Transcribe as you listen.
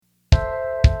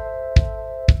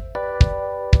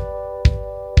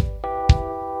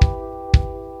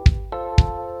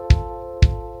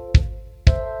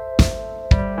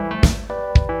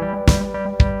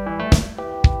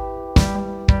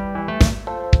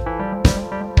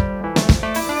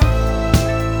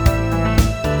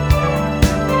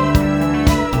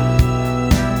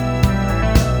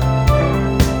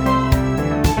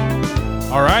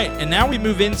And now we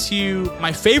move into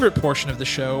my favorite portion of the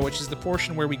show, which is the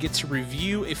portion where we get to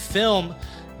review a film.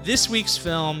 This week's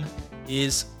film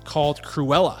is called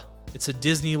Cruella. It's a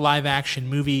Disney live-action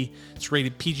movie. It's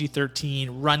rated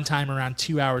PG-13, runtime around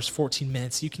 2 hours, 14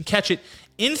 minutes. You can catch it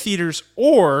in theaters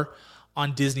or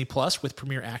on Disney Plus with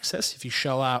Premier Access if you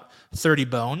shell out 30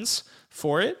 bones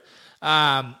for it.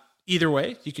 Either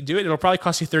way, you can do it. It'll probably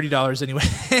cost you $30 anyway.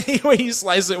 Anyway you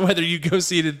slice it, whether you go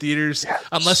see it in theaters,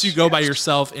 unless you go by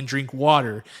yourself and drink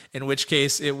water, in which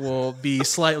case it will be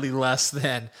slightly less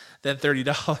than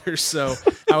 $30. So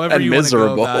however you want to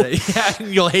go about it. Yeah,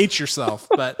 you'll hate yourself.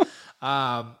 But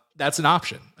that's an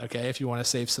option, okay, if you want to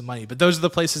save some money. But those are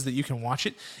the places that you can watch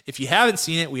it. If you haven't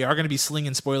seen it, we are going to be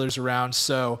slinging spoilers around,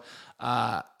 so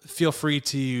feel free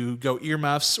to go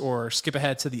earmuffs or skip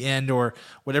ahead to the end or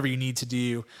whatever you need to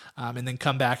do, and then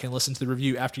come back and listen to the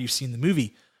review after you've seen the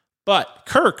movie. But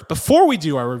Kirk, before we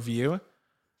do our review,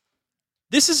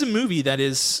 this is a movie that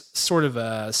is sort of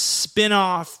a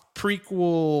spin-off,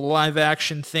 prequel,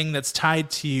 live-action thing that's tied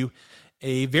to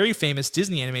a very famous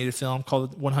Disney animated film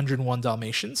called 101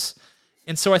 Dalmatians.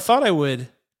 And so I thought I would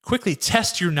quickly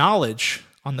test your knowledge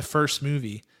on the first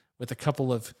movie with a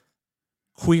couple of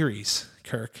queries,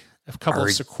 Kirk. A couple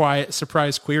of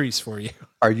surprise queries for you.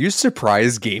 Are you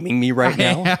surprise gaming me right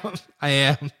now? I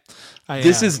am.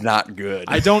 This is not good.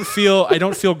 I don't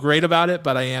feel great about it,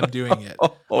 but I am doing it.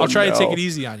 I'll try to take it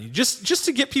easy on you. Just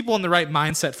to get people in the right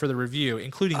mindset for the review,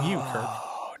 including you, Kirk.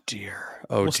 Oh dear.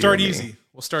 We'll start easy.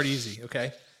 We'll start easy,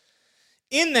 okay?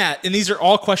 In that, and these are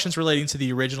all questions relating to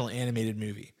the original animated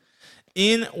movie.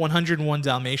 In 101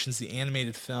 Dalmatians, the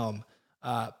animated film,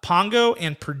 Pongo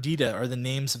and Perdita are the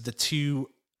names of the two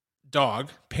dog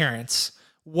parents.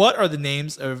 What are the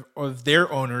names of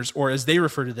their owners, or as they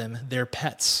refer to them, their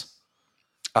pets?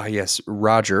 Yes,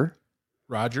 Roger.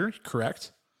 Roger,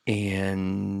 correct.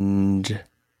 And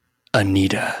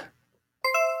Anita.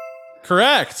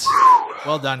 Correct.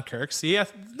 Well done, Kirk. See,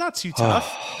 not too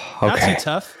tough. Okay. Not too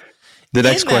tough. The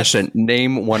next question.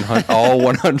 Name all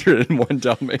 101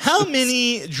 Dalmatians. How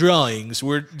many drawings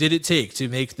did it take to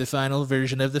make the final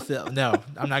version of the film? No,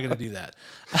 I'm not going to do that.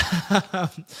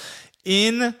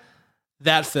 In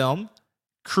that film,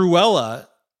 Cruella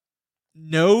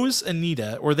knows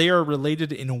Anita, or they are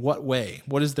related in what way?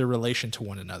 What is their relation to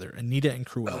one another? Anita and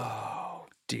Cruella. Oh,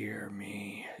 dear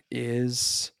me.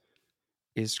 Is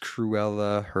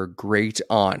Cruella her great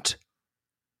aunt?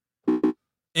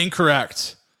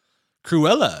 Incorrect.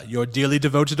 Cruella, your dearly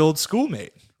devoted old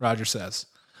schoolmate, Roger says.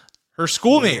 Her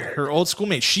schoolmate, her old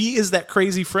schoolmate. She is that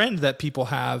crazy friend that people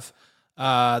have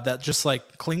that just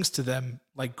like clings to them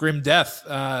like grim death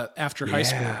after high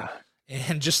school.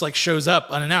 And just like shows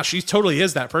up unannounced. She totally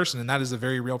is that person, and that is a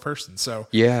very real person. So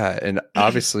yeah, and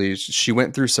obviously she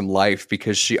went through some life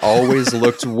because she always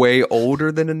looked way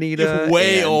older than Anita.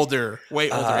 Way older.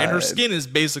 And her skin is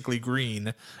basically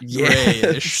green,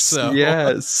 grayish. So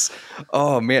yes.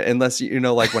 Oh man, unless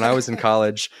like when I was in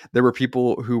college, there were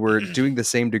people who were doing the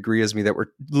same degree as me that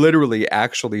were literally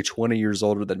actually 20 years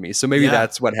older than me. So maybe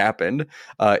that's what happened.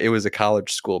 It was a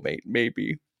college schoolmate.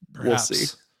 Maybe. Perhaps. We'll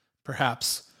see.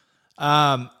 Perhaps.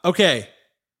 Okay.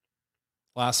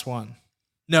 Last one.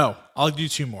 No, I'll do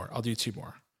two more.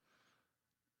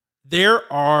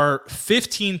 There are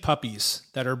 15 puppies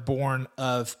that are born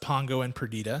of Pongo and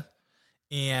Perdita,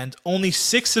 and only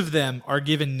 6 of them are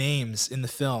given names in the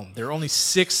film. There are only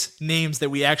 6 names that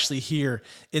we actually hear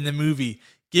in the movie.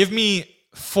 Give me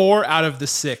 4 out of the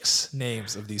 6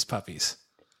 names of these puppies.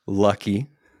 Lucky.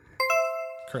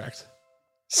 Correct.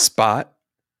 Spot.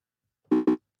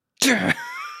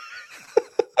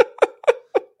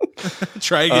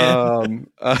 Try again.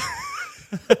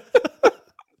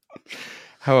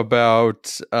 How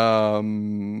about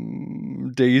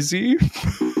Daisy?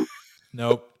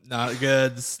 Nope, not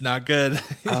good. It's not good.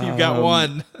 You got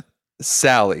one.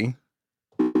 Sally.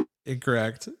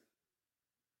 Incorrect.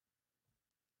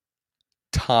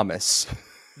 Thomas.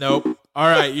 Nope. All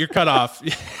right, you're cut off.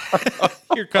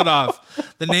 You're cut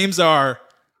off. The names are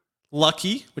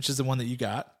Lucky, which is the one that you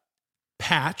got.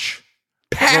 Patch.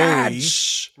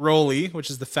 Rolly, which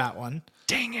is the fat one.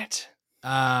 Dang it.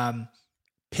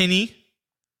 Penny,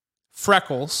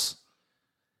 Freckles,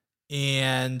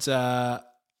 and I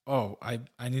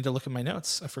need to look at my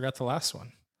notes. I forgot the last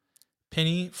one.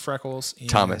 Penny, Freckles, and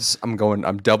Thomas. I'm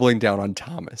doubling down on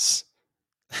Thomas.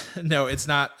 No, it's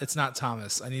not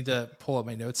Thomas. I need to pull up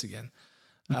my notes again.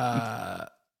 I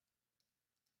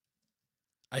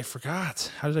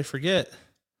forgot. How did I forget?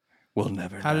 We'll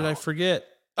never know. How did I forget?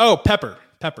 Oh, Pepper.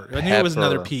 I knew it was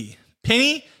another P.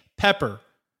 Penny, Pepper,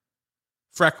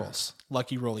 Freckles,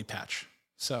 Lucky, Rolly, Patch.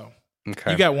 So You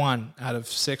Okay. got 1 out of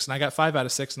 6, and I got 5 out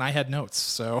of 6, and I had notes.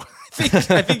 So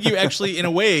I think you actually, in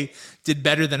a way, did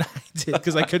better than I did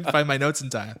because I couldn't find my notes in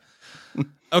time.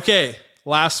 Okay,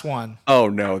 last one. Oh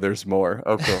no, there's more.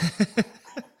 Oh, cool.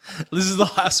 This is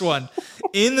the last one.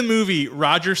 In the movie,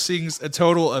 Roger sings a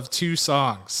total of 2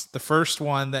 songs. The first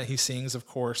one that he sings, of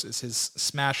course, is his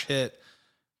smash hit,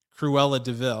 Cruella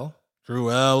de Vil.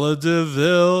 Cruella de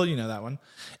Vil, you know that one.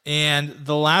 And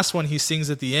the last one he sings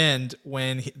at the end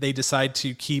when they decide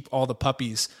to keep all the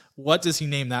puppies. What does he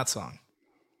name that song?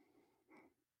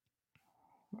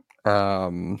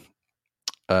 Um.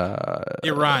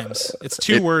 It rhymes. It's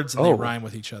 2 words and they rhyme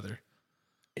with each other.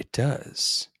 It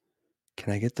does.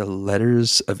 Can I get the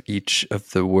letters of each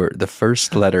of the word? The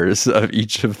first letters of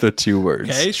each of the 2 words.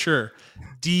 Okay, sure.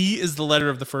 D is the letter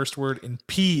of the first word, and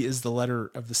P is the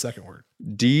letter of the second word.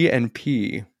 D and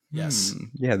P. Yes.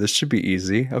 Yeah, this should be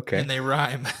easy. Okay. And they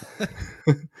rhyme.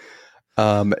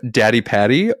 Daddy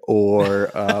Patty, or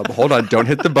hold on, don't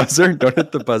hit the buzzer. Don't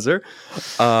hit the buzzer.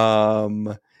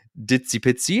 Ditsy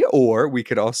Pitsy, or we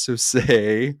could also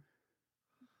say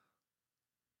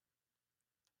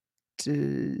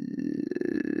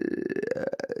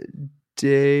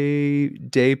pay.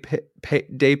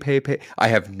 I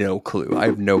have no clue. I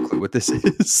have no clue what this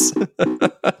is.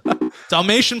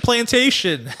 Dalmatian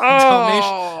plantation.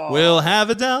 Dalmatian. We'll have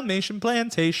a Dalmatian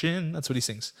plantation. That's what he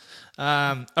sings.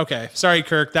 Okay. Sorry,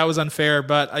 Kirk. That was unfair,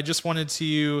 but I just wanted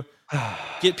to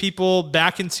get people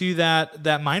back into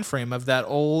that mind frame of that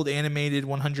old animated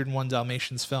 101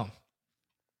 Dalmatians film.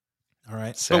 All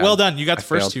right. Sad. But well done. You got the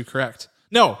first failed. 2 correct.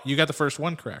 No, you got the first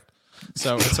 1 correct.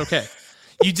 So it's okay.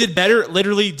 You did better,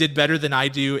 literally did better than I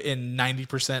do in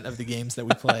 90% of the games that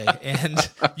we play. And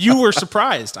you were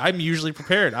surprised. I'm usually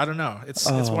prepared. I don't know. It's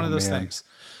one of those things.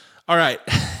 All right.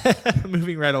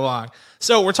 Moving right along.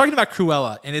 So we're talking about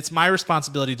Cruella, and it's my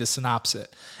responsibility to synopsis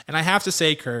it. And I have to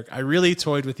say, Kirk, I really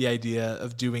toyed with the idea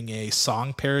of doing a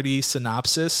song parody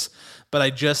synopsis, but I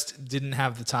just didn't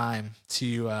have the time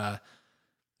to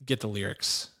get the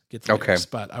lyrics.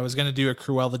 But I was going to do a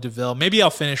Cruella de Vil. Maybe I'll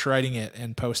finish writing it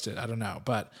and post it. I don't know.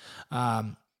 But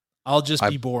I'll just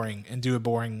be boring and do a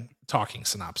boring talking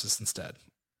synopsis instead.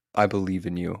 I believe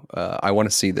in you. I want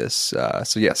to see this.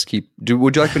 So yes,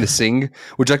 would you like me to sing?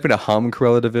 Would you like me to hum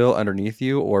Cruella de Vil underneath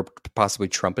you, or possibly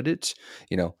trumpet it?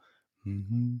 You know.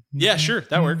 Yeah, sure.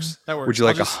 That works. Would you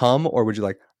like a hum, or would you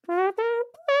like? I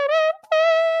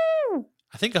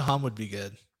think a hum would be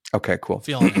good. Okay, cool.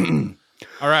 Feeling it.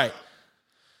 All right.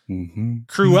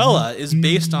 Cruella is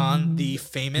based on the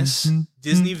famous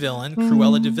Disney villain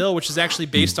Cruella de Vil, which is actually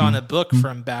based on a book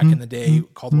from back in the day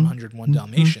called 101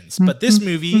 Dalmatians. But this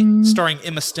movie, starring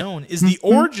Emma Stone, is the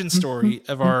origin story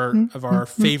of our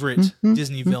favorite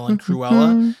Disney villain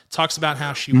Cruella. Talks about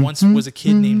how she once was a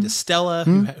kid named Estella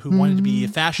who wanted to be a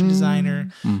fashion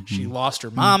designer. She lost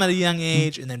her mom at a young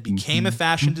age and then became a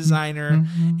fashion designer,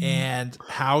 and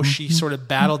how she sort of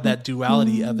battled that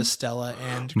duality of Estella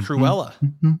and Cruella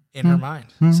in her mind.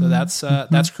 So that's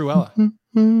Cruella.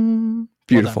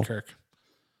 Beautiful. Well done, Kirk.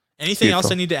 Anything else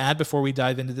I need to add before we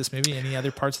dive into this movie? Any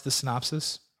other parts of the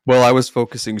synopsis? Well, I was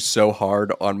focusing so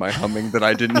hard on my humming that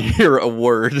I didn't hear a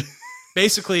word.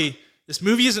 Basically, this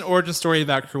movie is an origin story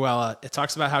about Cruella. It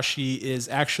talks about how she is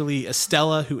actually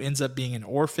Estella who ends up being an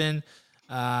orphan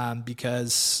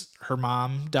because her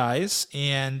mom dies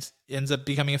and ends up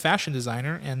becoming a fashion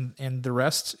designer, and the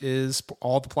rest is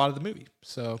all the plot of the movie.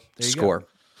 So there you go.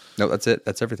 No, that's it.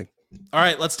 That's everything. All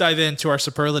right, let's dive into our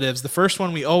superlatives. The first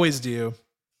one we always do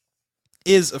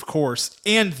is, of course,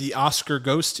 and the Oscar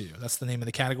goes to. That's the name of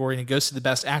the category, and it goes to the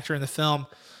best actor in the film.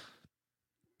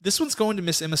 This one's going to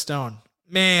Miss Emma Stone.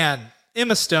 Man,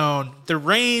 Emma Stone, the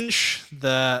range,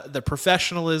 the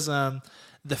professionalism,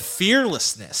 the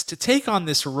fearlessness to take on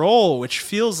this role, which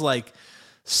feels like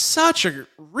such a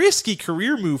risky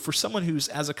career move for someone who's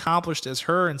as accomplished as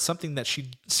her, and something that she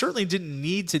certainly didn't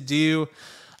need to do.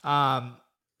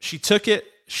 She took it,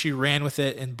 she ran with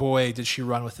it, and boy, did she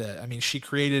run with it. I mean, she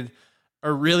created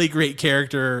a really great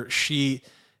character. She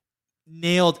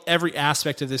nailed every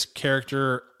aspect of this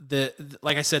character.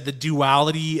 Like I said, the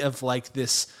duality of like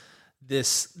this,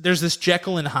 there's this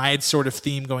Jekyll and Hyde sort of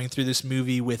theme going through this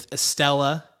movie with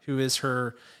Estella, who is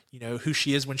her, who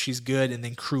she is when she's good, and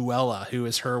then Cruella, who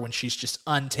is her when she's just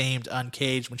untamed,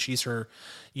 uncaged, when she's her,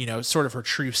 sort of her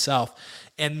true self.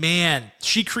 And man,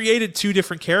 she created 2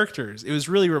 different characters. It was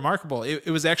really remarkable. It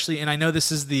was actually, and I know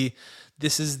this is the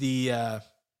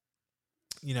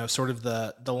sort of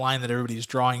the line that everybody's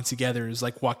drawing together is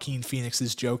like Joaquin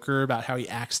Phoenix's Joker, about how he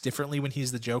acts differently when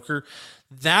he's the Joker.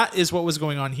 That is what was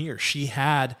going on here. She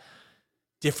had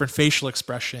different facial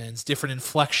expressions, different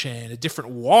inflection, a different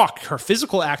walk. Her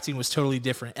physical acting was totally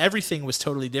different. Everything was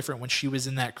totally different when she was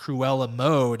in that Cruella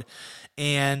mode.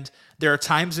 And there are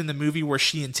times in the movie where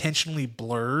she intentionally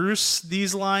blurs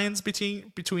these lines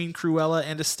between Cruella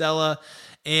and Estella.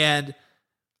 And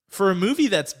for a movie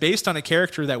that's based on a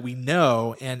character that we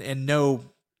know and know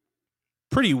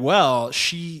pretty well,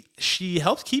 she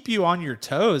helped keep you on your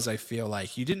toes. I feel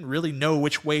like you didn't really know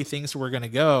which way things were going to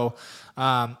go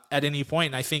at any point.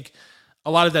 And I think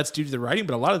a lot of that's due to the writing,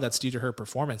 but a lot of that's due to her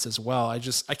performance as well.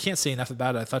 I can't say enough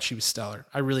about it. I thought she was stellar.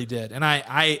 I really did. And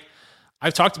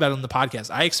I've talked about it on the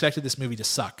podcast. I expected this movie to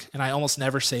suck, and I almost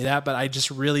never say that, but I just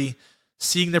really,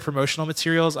 seeing the promotional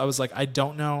materials, I was like, I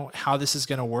don't know how this is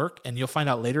going to work, and you'll find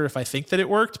out later if I think that it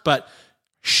worked, but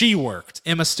she worked.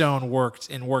 Emma Stone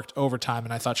worked overtime,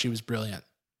 and I thought she was brilliant.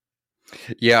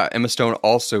 Yeah, Emma Stone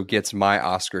also gets my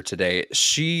Oscar today.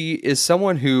 She is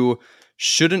someone who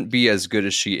shouldn't be as good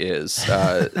as she is.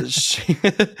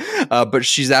 But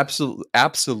she's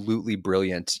absolutely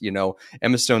brilliant. You know,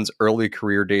 Emma Stone's early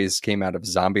career days came out of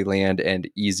Zombieland and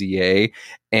Easy A,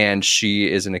 and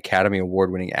she is an Academy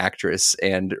Award-winning actress,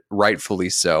 and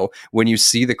rightfully so. When you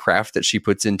see the craft that she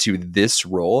puts into this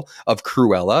role of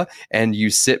Cruella, and you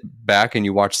sit back and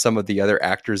you watch some of the other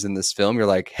actors in this film, you're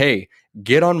like, hey,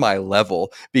 get on my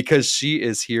level, because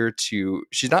she's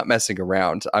not messing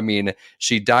around. I mean,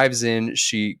 she dives in,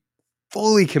 she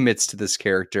fully commits to this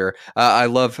character. I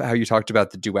love how you talked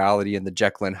about the duality and the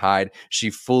Jekyll and Hyde. She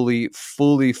fully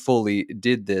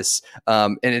did this.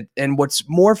 And what's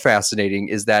more fascinating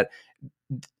is that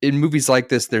in movies like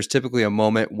this, there's typically a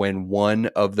moment when one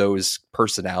of those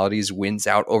personalities wins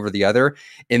out over the other.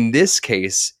 In this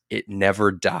case, it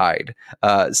never died.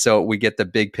 So we get the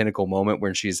big pinnacle moment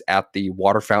when she's at the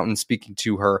water fountain speaking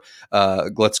to her,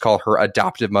 let's call her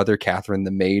adoptive mother, Catherine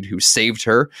the maid, who saved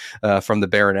her from the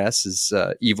Baroness's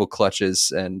evil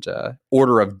clutches and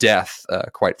order of death,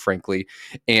 quite frankly.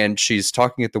 And she's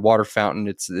talking at the water fountain.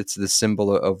 It's the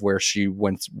symbol of where she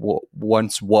once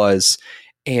was.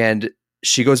 And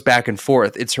she goes back and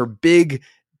forth. It's her big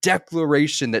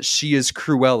declaration that she is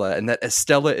Cruella and that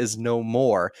Estella is no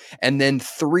more. And then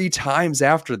 3 times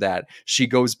after that, she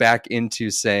goes back into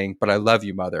saying, "But I love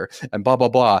you, mother," and blah blah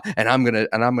blah. And I'm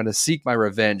gonna seek my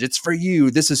revenge. It's for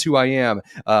you. This is who I am.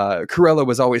 Cruella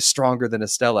was always stronger than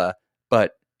Estella,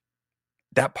 but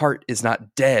that part is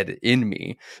not dead in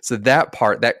me. So that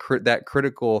part, that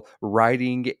critical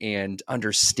writing and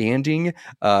understanding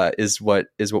is what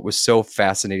was so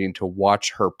fascinating to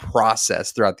watch her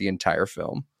process throughout the entire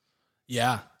film.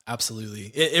 Yeah, absolutely.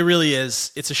 It really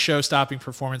is. It's a show-stopping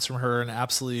performance from her, an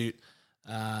absolute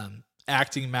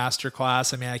acting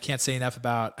masterclass. I mean, I can't say enough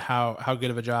about how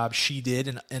good of a job she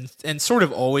did and sort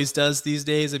of always does these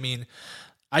days. I mean,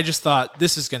 I just thought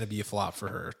this is going to be a flop for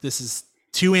her. This is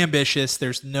too ambitious.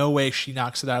 There's no way she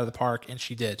knocks it out of the park, and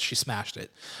she did. She smashed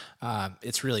it.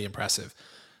 It's really impressive.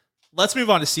 Let's move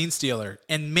on to Scene Stealer.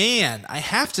 And man, I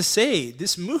have to say,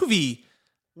 this movie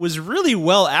was really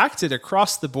well acted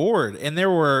across the board. And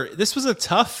this was a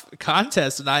tough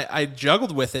contest, and I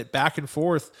juggled with it back and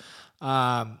forth,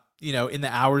 in the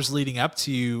hours leading up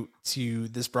to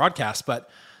this broadcast. But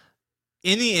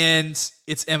in the end,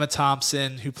 it's Emma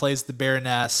Thompson who plays the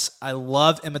Baroness. I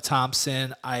love Emma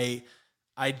Thompson. I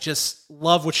just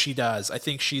love what she does. I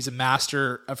think she's a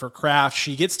master of her craft.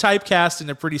 She gets typecast in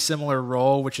a pretty similar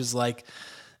role, which is like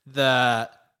the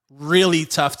really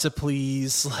tough to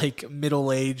please, like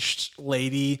middle-aged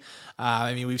lady.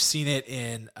 I mean, we've seen it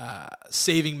in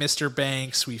Saving Mr.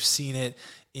 Banks. We've seen it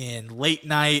in Late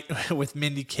Night with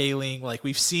Mindy Kaling. Like,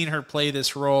 we've seen her play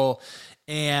this role,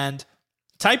 and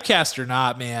typecast or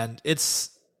not, man, it's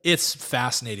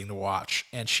fascinating to watch,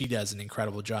 and she does an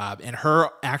incredible job. And her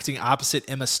acting opposite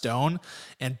Emma Stone,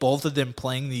 and both of them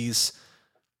playing these.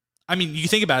 I mean, you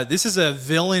think about it. This is a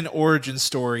villain origin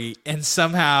story, and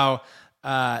somehow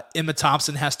Emma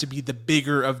Thompson has to be the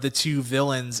bigger of the two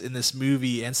villains in this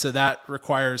movie, and so that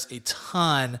requires a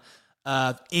ton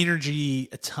of energy,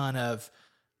 a ton of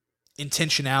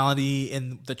intentionality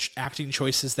in the acting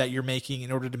choices that you're making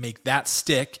in order to make that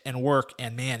stick and work.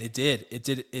 And man, it did.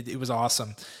 It was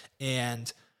awesome.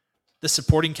 And the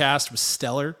supporting cast was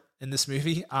stellar in this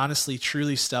movie. Honestly,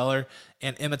 truly stellar.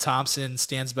 And Emma Thompson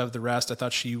stands above the rest. I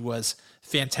thought she was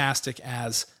fantastic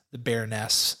as the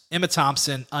Baroness. Emma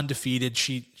Thompson, undefeated.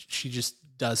 She just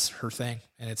does her thing,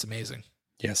 and it's amazing.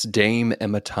 Yes, Dame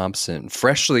Emma Thompson,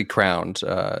 freshly crowned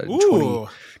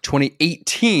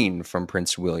 2018 from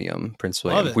Prince William.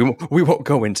 We won't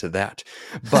go into that,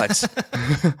 but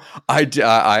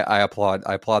I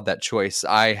applaud that choice.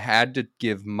 I had to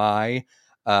give my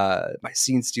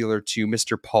scene stealer to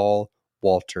Mr. Paul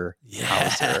Walter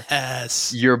Hauser.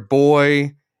 Yes. Your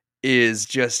boy is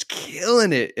just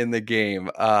killing it in the game.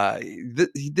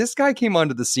 This guy came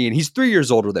onto the scene. He's 3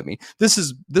 years older than me. This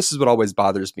is what always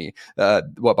bothers me.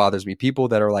 What bothers me, people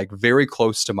that are like very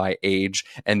close to my age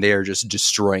and they are just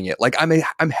destroying it. Like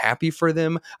I'm happy for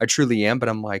them. I truly am, but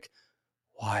I'm like,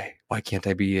 why can't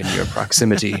I be in your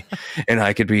proximity and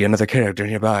I could be another character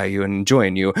nearby you and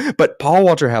join you? But Paul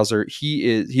Walter Hauser,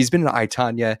 he's been in I,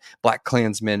 Tonya, Black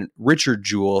Klansman, Richard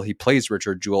Jewell. He plays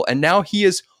Richard Jewell, and now he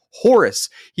is Horace.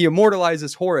 He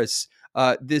immortalizes Horace,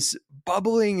 this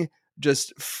bubbling,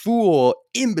 just fool,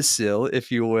 imbecile, if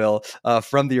you will,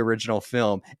 from the original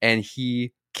film, and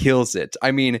he kills it.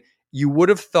 I mean, you would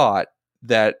have thought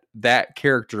that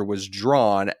character was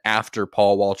drawn after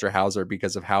Paul Walter Hauser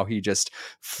because of how he just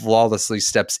flawlessly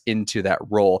steps into that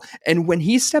role. And when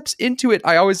he steps into it,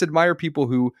 I always admire people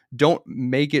who don't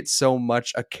make it so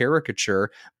much a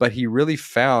caricature, but he really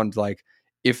found, like,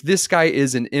 if this guy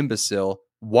is an imbecile,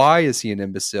 why is he an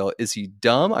imbecile? Is he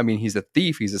dumb? I mean, he's a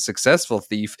thief. He's a successful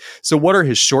thief. So what are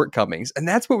his shortcomings? And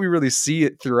that's what we really see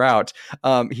it throughout.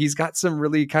 He's got some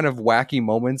really kind of wacky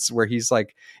moments where he's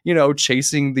like,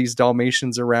 chasing these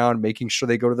Dalmatians around, making sure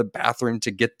they go to the bathroom to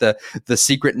get the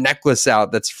secret necklace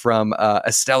out that's from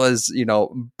Estella's,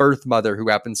 birth mother, who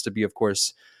happens to be, of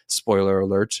course, spoiler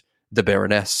alert, the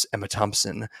Baroness Emma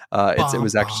Thompson. It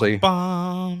was actually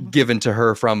given to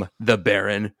her from the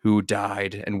Baron, who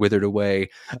died and withered away.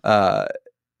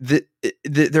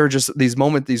 There are just these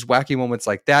wacky moments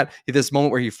like that. This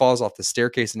moment where he falls off the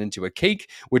staircase and into a cake,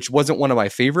 which wasn't one of my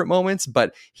favorite moments,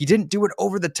 but he didn't do it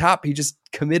over the top. He just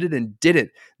committed and did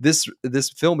it. This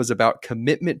film is about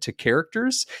commitment to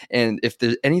characters, and if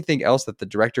there's anything else that the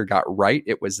director got right,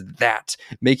 it was that,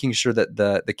 making sure that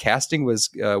the casting was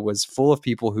full of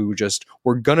people who just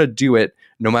were gonna do it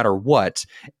no matter what,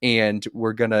 and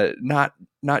were gonna not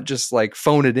just like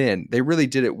phone it in. They really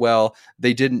did it well.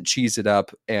 They didn't cheese it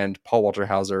up, and Paul Walter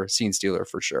Hauser, scene stealer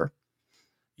for sure.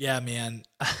 Yeah, man.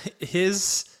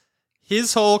 His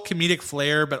whole comedic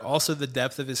flair, but also the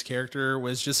depth of his character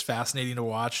was just fascinating to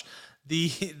watch.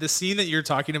 The scene that you're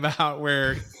talking about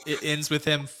where it ends with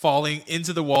him falling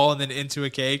into the wall and then into a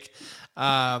cake.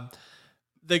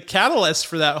 The catalyst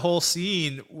for that whole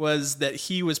scene was that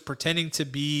he was pretending to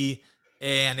be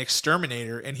an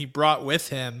exterminator, and he brought with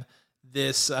him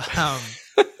this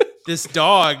this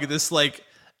dog, this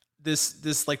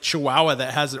Chihuahua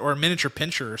that has, or a miniature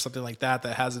pinscher or something like that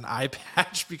has an eye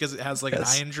patch because it has like an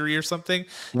eye injury or something.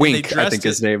 Wink, I think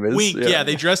his name is. Wink, yeah.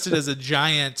 They dressed it as a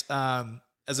giant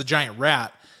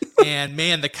rat. And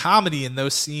man, the comedy in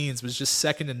those scenes was just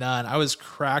second to none. I was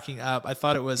cracking up. I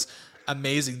thought it was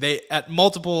amazing. They at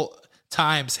multiple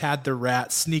times had the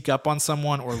rat sneak up on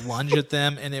someone or lunge at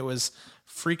them, and it was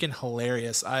freaking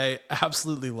hilarious. I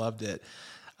absolutely loved it.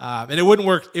 And it wouldn't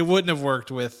work. It wouldn't have worked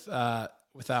without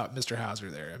Mr. Hauser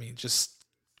there. I mean, just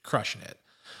crushing it.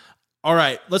 All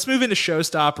right, let's move into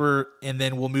Showstopper, and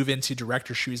then we'll move into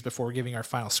director shoes before giving our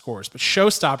final scores. But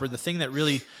Showstopper, the thing that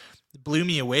really blew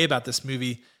me away about this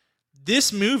movie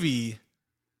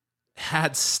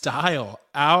had style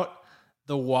out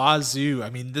the wazoo. I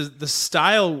mean, the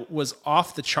style was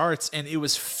off the charts, and it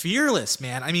was fearless,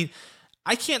 man. I mean,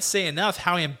 I can't say enough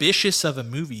how ambitious of a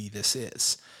movie this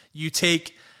is. You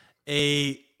take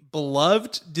a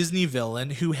beloved Disney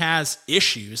villain who has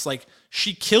issues, like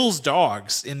she kills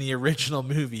dogs in the original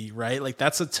movie, right? Like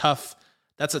that's a tough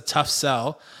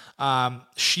sell.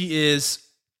 She is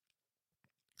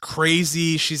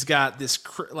crazy. She's got this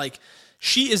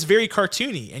she is very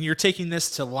cartoony, and you're taking this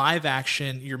to live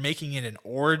action. You're making it an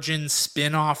origin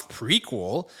spin-off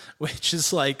prequel, which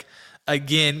is like,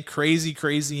 again, crazy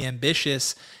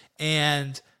ambitious.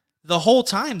 And the whole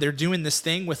time they're doing this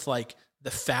thing with like the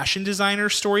fashion designer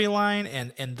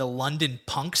storyline and the London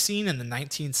punk scene in the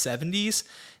 1970s,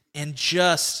 and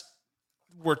just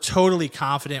were totally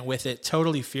confident with it,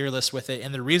 totally fearless with it.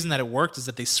 And the reason that it worked is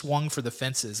that they swung for the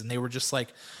fences, and they were just like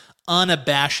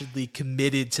unabashedly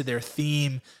committed to their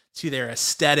theme, to their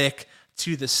aesthetic,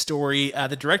 to the story.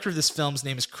 The director of this film's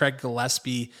name is Craig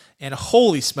Gillespie, and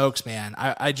holy smokes, man,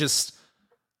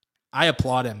 I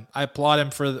applaud him. I applaud him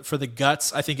for the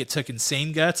guts. I think it took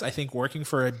insane guts. I think working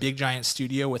for a big giant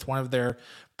studio with one of their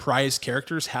prized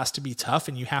characters has to be tough,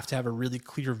 and you have to have a really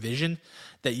clear vision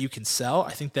that you can sell.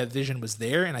 I think that vision was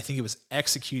there, and I think it was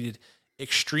executed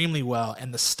extremely well.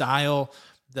 And the style,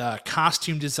 the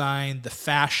costume design, the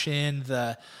fashion,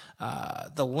 the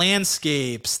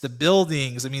landscapes, the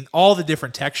buildings, I mean, all the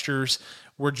different textures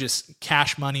were just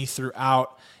cash money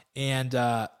throughout. And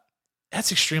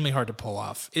that's extremely hard to pull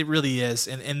off. It really is.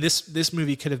 And this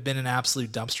movie could have been an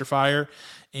absolute dumpster fire.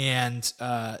 And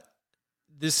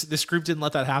this group didn't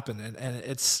let that happen, and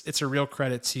it's a real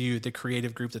credit to the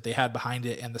creative group that they had behind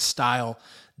it and the style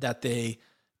that they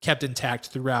kept intact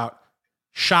throughout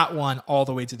shot one all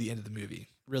the way to the end of the movie.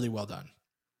 Really well done.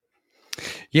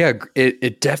 Yeah,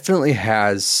 it definitely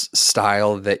has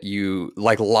style that you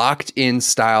like, locked in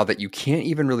style that you can't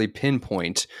even really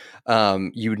pinpoint.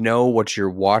 You know what you're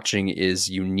watching is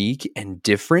unique and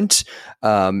different,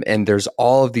 and there's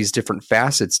all of these different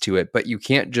facets to it, but you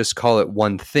can't just call it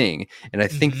one thing. And I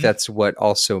think that's what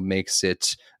also makes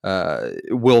it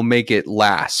will make it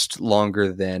last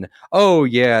longer than, oh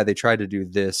yeah, they tried to do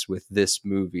this with this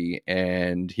movie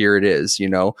and here it is.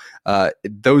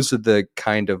 Those are the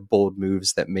kind of bold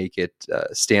moves that make it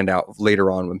stand out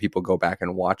later on when people go back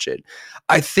and watch it.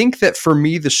 I think that for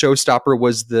me, the showstopper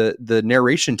was the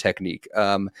narration technique.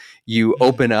 You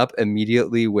open up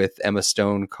immediately with Emma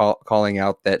Stone calling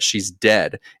out that she's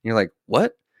dead. And you're like,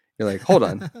 what? You're like, hold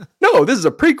on. No, this is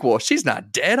a prequel. She's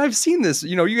not dead. I've seen this.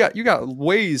 You got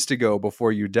ways to go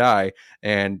before you die.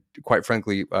 And quite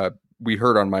frankly, we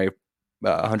heard on my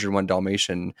 101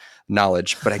 Dalmatian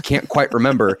knowledge, but I can't quite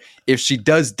remember if she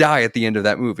does die at the end of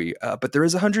that movie. But there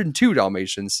is 102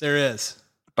 Dalmatians. There is.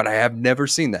 But I have never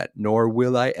seen that, nor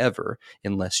will I ever,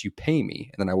 unless you pay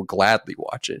me, and then I will gladly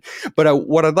watch it. But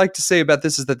what I'd like to say about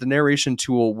this is that the narration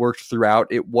tool worked throughout.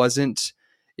 It wasn't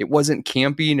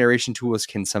campy. Narration tools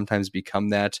can sometimes become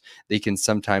that. They can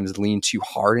sometimes lean too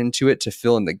hard into it to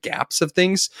fill in the gaps of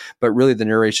things. But really, the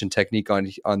narration technique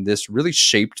on this really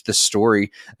shaped the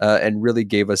story and really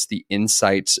gave us the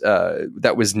insight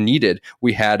that was needed.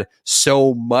 We had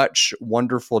so much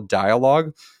wonderful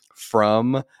dialogue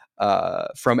from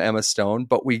Emma Stone,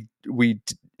 but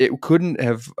it couldn't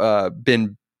have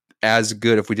been as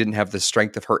good if we didn't have the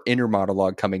strength of her inner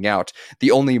monologue coming out.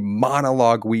 The only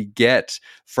monologue we get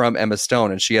from Emma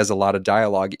Stone, and she has a lot of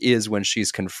dialogue, is when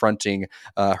she's confronting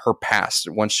her past.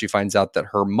 Once she finds out that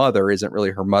her mother isn't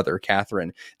really her mother,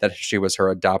 Catherine, that she was her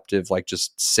adoptive, like,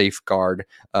 just safeguard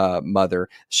mother.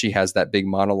 She has that big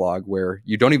monologue where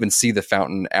you don't even see the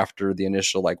fountain after the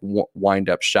initial wind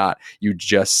up shot. You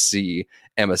just see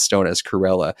Emma Stone as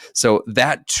Cruella. So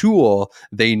that tool,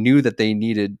 they knew that they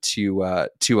needed to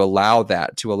allow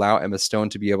Emma Stone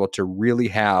to be able to really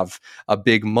have a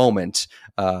big moment.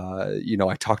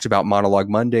 I talked about Monologue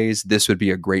Mondays. This would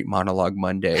be a great Monologue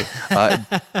Monday.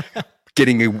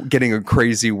 Getting a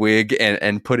crazy wig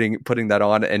and putting that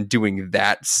on and doing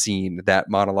that scene, that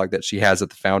monologue that she has at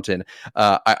the fountain.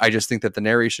 I just think that the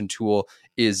narration tool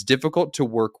is difficult to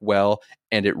work well,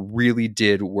 and it really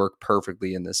did work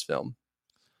perfectly in this film.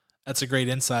 That's a great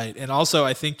insight. And also,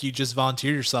 I think you just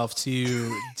volunteered yourself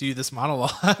to do this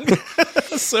monologue.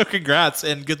 So congrats,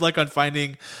 and good luck on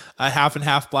finding a half and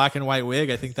half black and white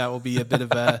wig. I think that will be a bit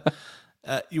of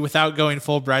a, without going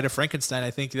full Bride of Frankenstein,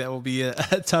 I think that will be a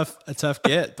tough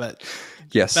get, but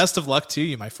yes, best of luck to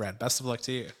you, my friend. Best of luck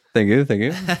to you. Thank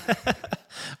you.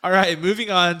 All right,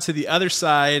 moving on to the other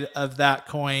side of that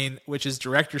coin, which is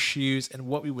director's shoes and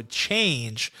what we would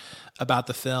change about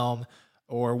the film,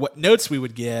 or what notes we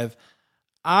would give.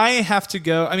 I have to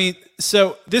go.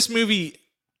 So this movie,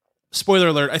 spoiler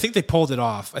alert, I think they pulled it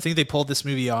off. I think they pulled this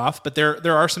movie off, but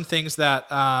there are some things that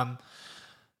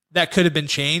that could have been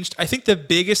changed. I think the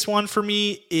biggest one for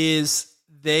me is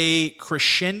they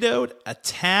crescendoed a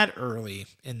tad early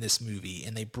in this movie,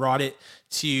 and they brought it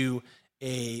to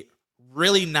a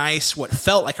really nice, what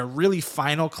felt like a really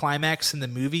final climax in the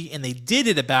movie, and they did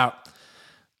it about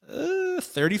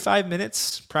 35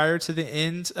 minutes prior to the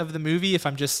end of the movie. If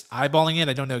I'm just eyeballing it,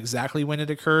 I don't know exactly when it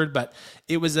occurred, but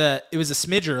it was a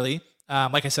smidge early.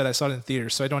 Like I said, I saw it in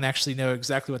theaters, so I don't actually know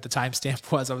exactly what the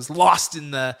timestamp was. I was lost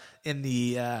in the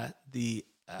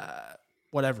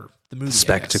whatever the movie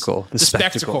spectacle, the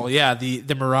spectacle, yeah,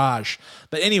 the mirage.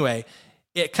 But anyway,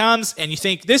 it comes and you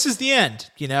think this is the end.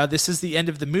 This is the end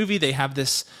of the movie. They have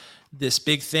this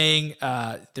big thing.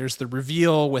 There's the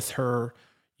reveal with her.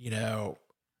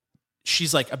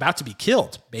 She's like about to be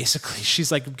killed, basically.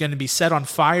 She's like going to be set on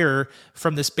fire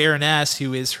from this baroness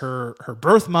who is her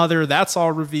birth mother. That's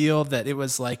all revealed. That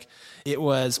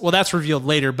well, that's revealed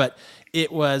later, but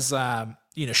it was,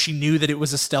 she knew that it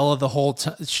was Estella the whole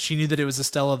time. She knew that it was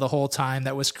Estella the whole time.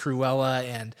 That was Cruella.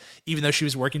 And even though she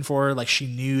was working for her, she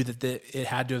knew that it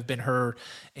had to have been her.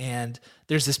 And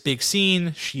there's this big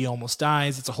scene. She almost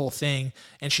dies. It's a whole thing.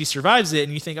 And she survives it.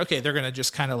 And you think, okay, they're going to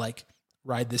just kind of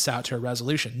ride this out to a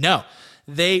resolution. No,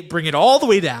 they bring it all the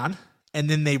way down, and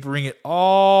then they bring it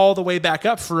all the way back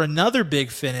up for another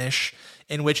big finish,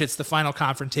 in which it's the final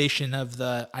confrontation of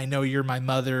the "I know you're my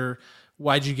mother,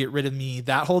 why'd you get rid of me?"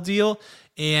 that whole deal.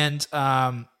 And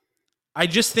I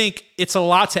just think it's a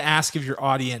lot to ask of your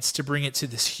audience to bring it to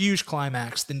this huge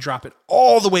climax, then drop it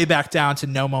all the way back down to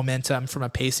no momentum from a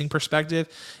pacing perspective,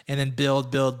 and then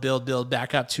build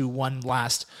back up to one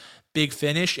last big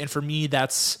finish. And for me,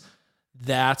 that's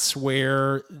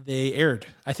where they erred.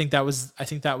 I think that was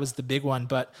the big one.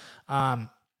 But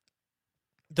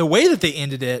the way that they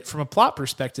ended it from a plot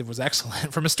perspective was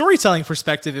excellent. From a storytelling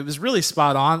perspective, it was really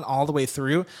spot on all the way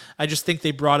through. I just think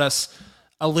they brought us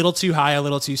a little too high, a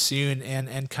little too soon,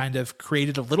 and kind of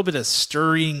created a little bit of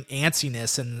stirring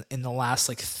antsiness in the last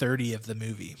like 30 of the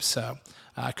movie. So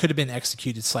could have been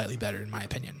executed slightly better, in my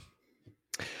opinion.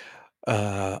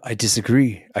 I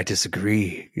disagree,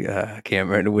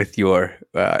 Cameron, with your,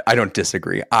 I don't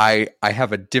disagree. I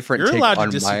have a different You're take allowed on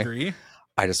to disagree.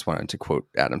 I just wanted to quote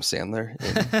Adam Sandler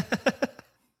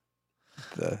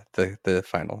in the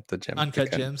final, the gem,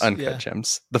 Uncut Gems. Uncut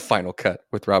Gems, the final cut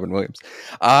with Robin Williams.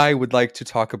 I would like to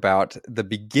talk about the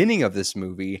beginning of this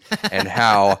movie and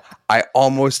how I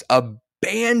almost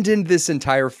abandoned this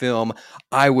entire film.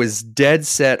 I was dead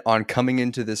set on coming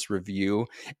into this review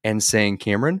and saying,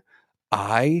 Cameron,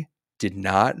 I did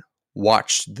not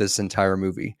watch this entire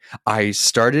movie. I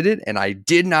started it and I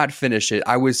did not finish it.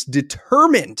 I was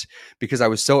determined because I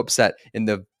was so upset. In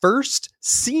the first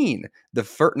scene,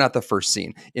 not the first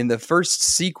scene, in the first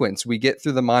sequence, we get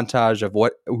through the montage of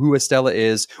who Estella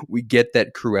is. We get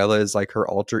that Cruella is like her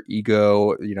alter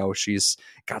ego. You know, she's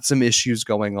got some issues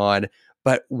going on.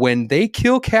 But when they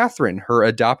kill Catherine, her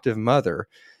adoptive mother,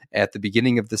 at the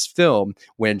beginning of this film,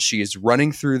 when she is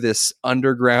running through this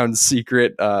underground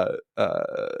secret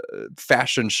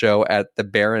fashion show at the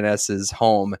Baroness's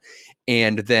home,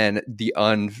 and then the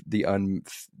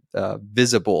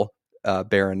visible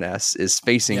Baroness is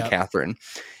facing Catherine,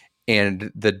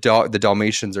 and the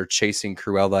Dalmatians are chasing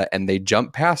Cruella, and they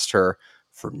jump past her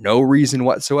for no reason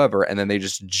whatsoever, and then they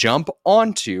just jump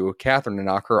onto Catherine and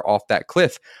knock her off that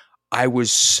cliff. I was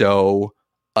so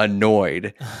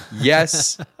annoyed.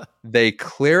 Yes, they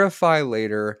clarify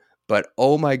later, but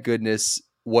oh my goodness,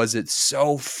 was it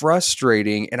so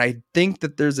frustrating. And I think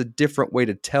that there's a different way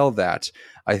to tell that.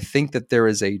 I think that there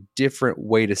is a different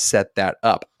way to set that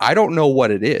up. I don't know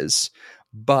what it is,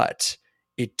 but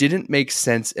it didn't make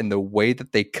sense in the way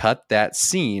that they cut that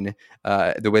scene,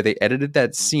 the way they edited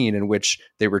that scene in which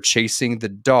they were chasing the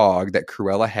dog that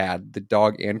Cruella had, the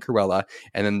dog and Cruella,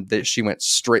 and then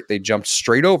they jumped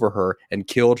straight over her and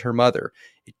killed her mother.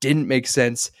 It didn't make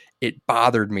sense. It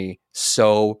bothered me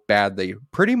so badly,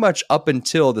 pretty much up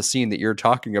until the scene that you're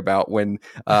talking about when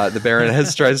the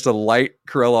Baroness tries to light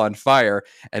Cruella on fire,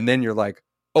 and then you're like,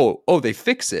 oh, they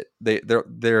fix it.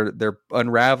 They're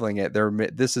unraveling it.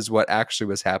 This is what actually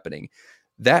was happening.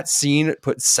 That scene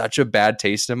put such a bad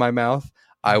taste in my mouth.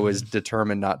 I was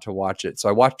determined not to watch it. So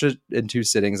I watched it in 2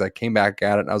 sittings. I came back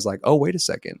at it and I was like, oh, wait a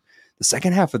second. The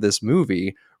second half of this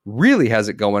movie really has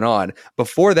it going on.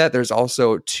 Before that, there's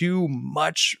also too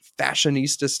much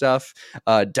fashionista stuff,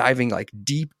 diving like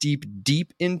deep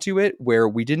into it, where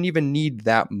we didn't even need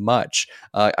that much.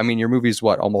 I mean, your movie's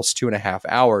almost 2.5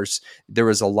 hours. There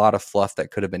was a lot of fluff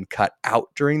that could have been cut out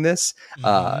during this.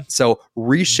 So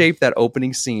reshape that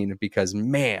opening scene, because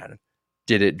man,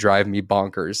 did it drive me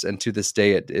bonkers. And to this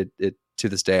day, I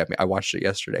mean, I watched it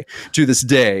yesterday. To this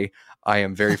day, I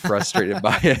am very frustrated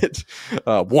by it.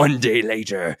 One day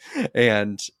later.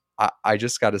 And I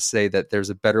just got to say that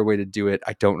there's a better way to do it.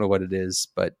 I don't know what it is,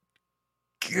 but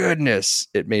goodness,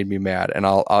 it made me mad. And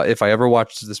I'll if I ever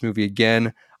watch this movie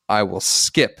again, I will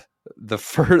skip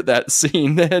that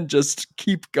scene and just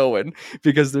keep going,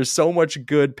 because there's so much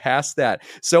good past that.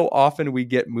 So often we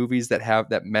get movies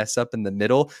that mess up in the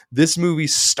middle. This movie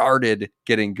started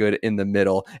getting good in the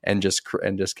middle and just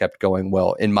kept going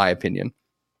well, in my opinion.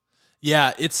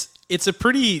 Yeah, it's a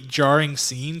pretty jarring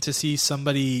scene to see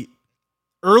somebody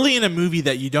early in a movie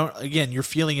that you're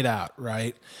feeling it out,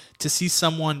 right? To see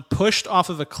someone pushed off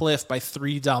of a cliff by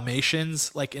 3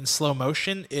 Dalmatians, like in slow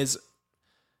motion,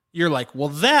 you're like, well,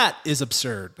 that is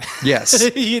absurd. Yes.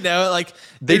 Like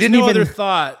they there's no other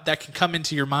thought that can come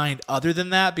into your mind other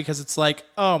than that, because it's like,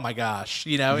 oh my gosh,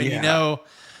 and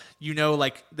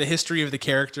like the history of the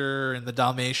character and the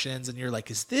Dalmatians, and you're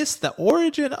like, is this the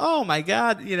origin? Oh my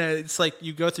God. It's like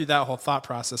you go through that whole thought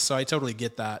process. So I totally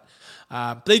get that.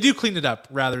 But they do clean it up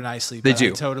rather nicely. They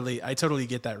do. I totally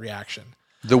get that reaction.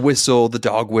 The whistle, the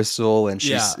dog whistle, and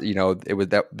she's, it was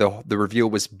that the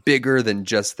reveal was bigger than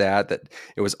just that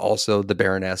it was also the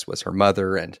Baroness was her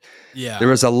mother. And there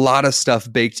was a lot of stuff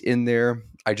baked in there.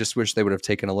 I just wish they would have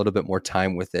taken a little bit more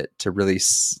time with it to really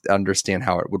understand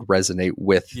how it would resonate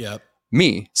with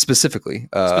me specifically.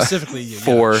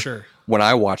 Sure. When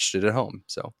I watched it at home.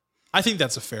 So I think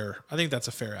that's a fair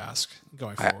ask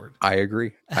going forward. I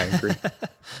agree.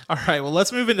 All right. Well,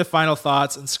 let's move into final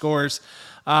thoughts and scores.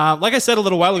 Like I said a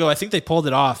little while ago, I think they pulled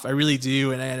it off. I really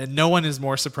do. And no one is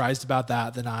more surprised about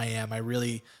that than I am. I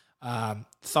really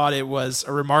thought it was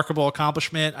a remarkable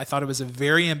accomplishment. I thought it was a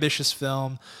very ambitious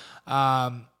film.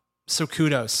 So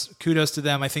kudos to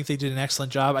them. I think they did an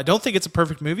excellent job. I don't think it's a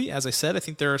perfect movie. As I said, I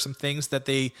think there are some things that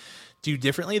they do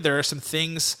differently. There are some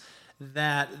things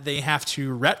that they have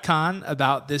to retcon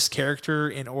about this character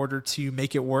in order to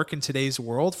make it work in today's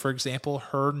world. For example,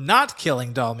 her not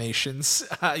killing Dalmatians,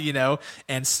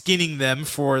 and skinning them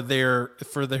for their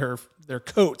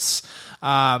coats.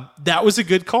 That was a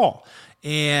good call.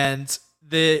 And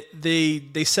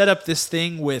they set up this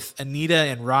thing with Anita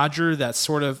and Roger that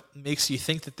sort of makes you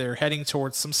think that they're heading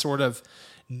towards some sort of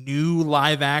new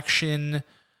live action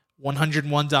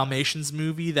 101 Dalmatians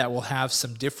movie that will have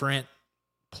some different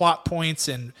plot points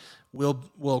and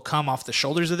will come off the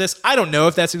shoulders of this. I don't know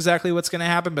if that's exactly what's going to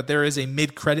happen, but there is a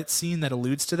mid-credit scene that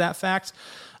alludes to that fact.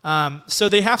 So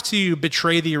they have to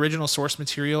betray the original source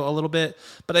material a little bit,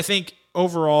 but I think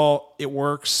overall it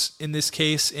works in this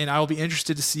case, and I'll be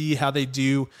interested to see how they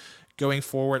do going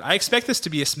forward. I expect this to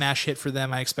be a smash hit for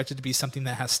them. I expect it to be something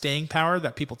that has staying power,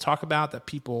 that people talk about, that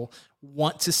people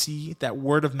want to see, that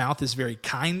word of mouth is very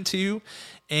kind to,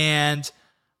 and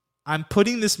I'm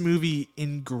putting this movie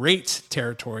in great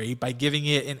territory by giving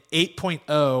it an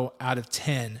 8.0 out of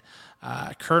 10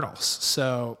 kernels.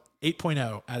 So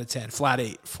 8.0 out of 10, flat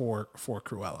 8 for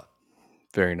Cruella.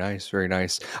 Very nice, very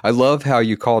nice. I love how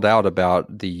you called out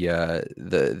about the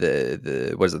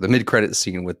mid-credit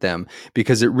scene with them,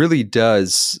 because it really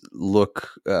does look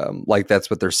like that's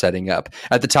what they're setting up.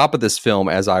 At the top of this film,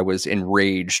 as I was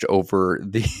enraged over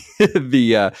the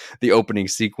the opening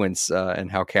sequence and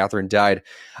how Catherine died,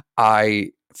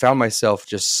 I found myself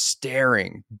just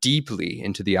staring deeply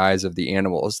into the eyes of the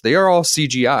animals. They are all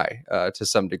CGI to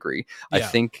some degree. Yeah.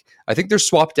 I think they're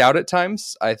swapped out at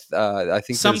times. I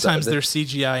think sometimes they're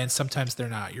CGI and sometimes they're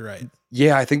not. You're right.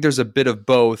 Yeah, I think there's a bit of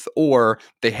both, or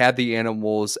they had the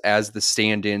animals as the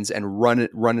stand-ins and run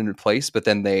into place, but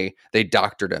then they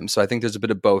doctored them. So I think there's a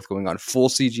bit of both going on: full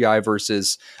CGI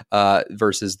versus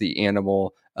the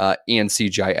animal and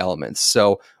CGI elements.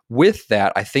 So with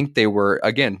that, I think they were,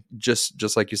 again,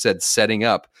 just like you said, setting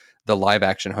up the live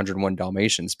action 101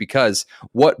 Dalmatians, because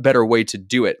what better way to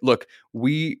do it? Look,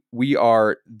 we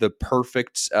are the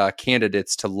perfect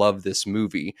candidates to love this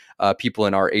movie, people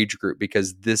in our age group,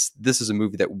 because this is a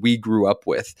movie that we grew up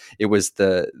with. It was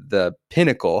the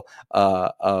pinnacle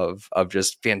of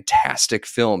just fantastic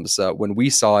films when we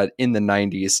saw it in the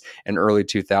 90s and early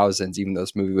 2000s, even though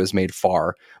this movie was made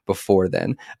far before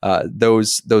then.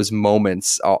 Those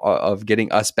moments of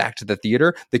getting us back to the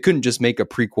theater, they couldn't just make a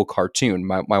prequel cartoon.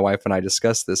 My wife and I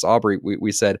discussed this, Aubrey.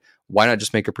 We said, why not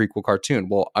just make a prequel cartoon?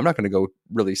 Well, I'm not going to go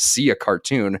really see a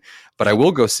cartoon, but I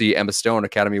will go see Emma Stone,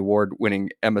 Academy Award winning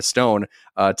Emma Stone,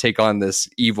 take on this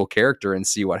evil character and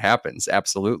see what happens.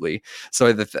 Absolutely.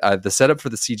 So the setup for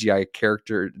the CGI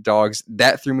character dogs,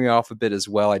 that threw me off a bit as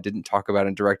well. I didn't talk about it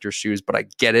in director's shoes, but I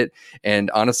get it.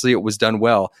 And honestly, it was done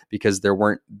well, because there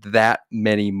weren't that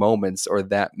many moments or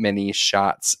that many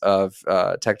shots of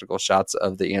technical shots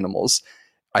of the animals.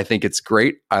 I think it's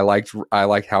great. I liked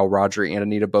how Roger and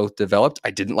Anita both developed.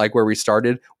 I didn't like where we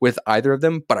started with either of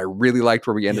them, but I really liked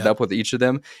where we ended up with each of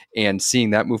them. And seeing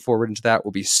that move forward into that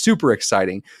will be super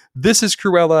exciting. This is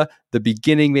Cruella. The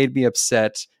beginning made me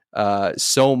upset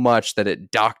so much that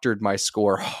it doctored my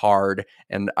score hard.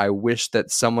 And I wish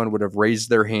that someone would have raised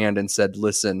their hand and said,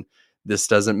 listen, this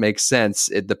doesn't make sense.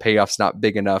 The payoff's not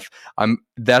big enough.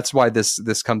 That's why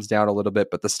this comes down a little bit,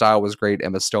 but the style was great.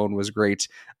 Emma Stone was great.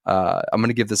 I'm going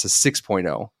to give this a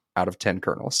 6.0 out of 10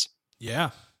 kernels. Yeah.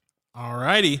 All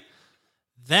righty.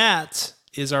 That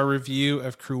is our review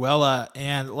of Cruella.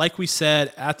 And like we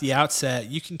said at the outset,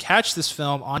 you can catch this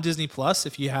film on Disney Plus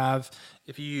if you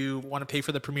want to pay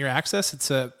for the premiere access. It's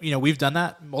we've done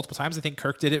that multiple times. I think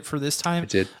Kirk did it for this time. I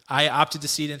did. I opted to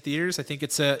see it in theaters. I think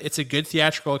it's a good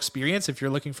theatrical experience. If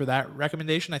you're looking for that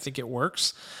recommendation, I think it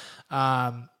works.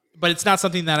 But it's not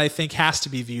something that I think has to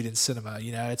be viewed in cinema.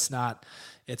 It's not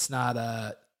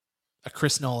a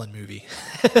Chris Nolan movie.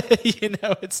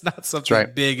 It's not something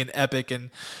big and epic and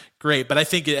great, but I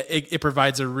think it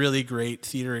provides a really great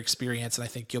theater experience, and I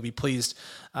think you'll be pleased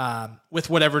with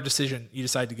whatever decision you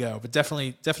decide to go. But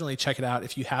definitely check it out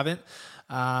if you haven't.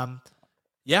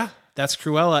 That's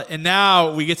Cruella, and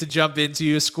now we get to jump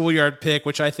into a Schoolyard pick,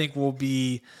 which I think will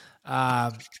be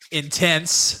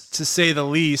intense to say the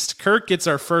least. Kirk gets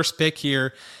our first pick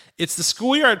here. It's the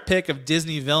Schoolyard pick of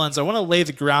Disney villains. I want to lay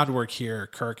the groundwork here,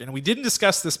 Kirk, and we didn't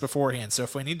discuss this beforehand, so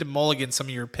if we need to mulligan some of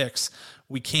your picks,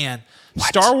 we can. What?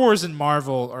 Star Wars and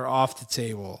Marvel are off the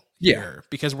table here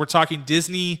because we're talking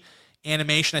Disney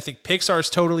animation. I think Pixar is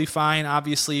totally fine,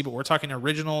 obviously, but we're talking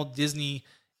original Disney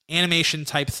animation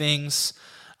type things.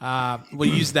 We'll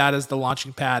use that as the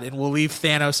launching pad, and we'll leave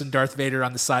Thanos and Darth Vader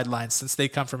on the sidelines since they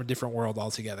come from a different world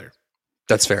altogether.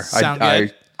 That's fair.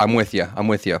 I'm with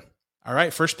you. All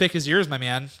right, first pick is yours, my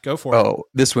man. Go for it. Oh,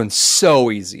 this one's so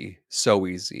easy.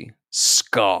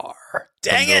 Scar.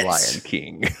 Dang it. The Lion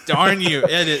King. Darn you.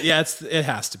 It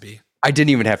has to be. I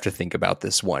didn't even have to think about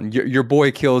this one. Your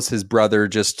boy kills his brother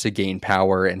just to gain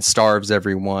power and starves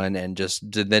everyone and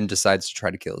then decides to try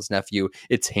to kill his nephew.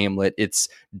 It's Hamlet. It's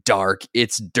dark.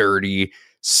 It's dirty.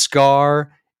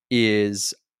 Scar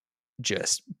is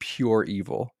just pure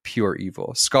evil.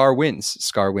 Scar wins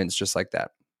just like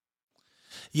that.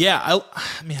 Yeah,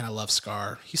 I love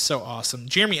Scar. He's so awesome.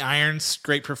 Jeremy Irons,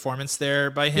 great performance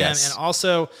there by him. Yes. And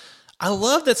also, I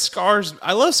love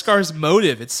Scar's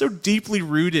motive. It's so deeply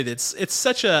rooted. It's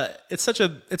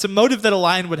a motive that a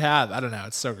lion would have. I don't know.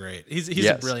 It's so great. He's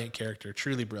a brilliant character,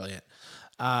 truly brilliant.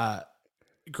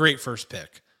 Great first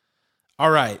pick.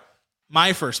 All right,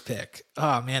 my first pick.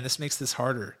 Oh man, this makes this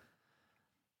harder.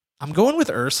 I'm going with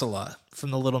Ursula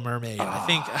from The Little Mermaid. I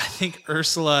think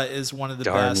Ursula is one of the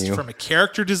best from a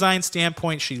character design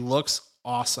standpoint. She looks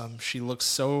awesome. She looks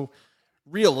so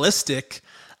realistic.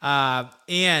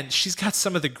 And she's got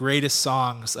some of the greatest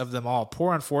songs of them all.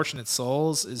 Poor Unfortunate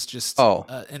Souls is just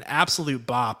an absolute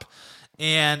bop.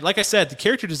 And like I said, the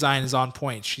character design is on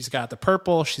point. She's got the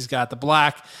purple. She's got the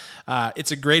black.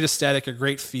 It's a great aesthetic, a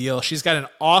great feel. She's got an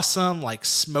awesome, like,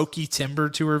 smoky timbre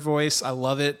to her voice. I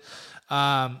love it.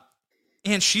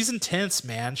 And she's intense,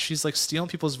 man. She's like stealing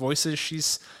people's voices.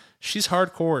 She's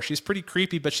hardcore. She's pretty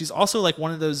creepy, but she's also like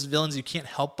one of those villains you can't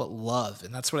help but love.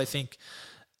 And that's what I think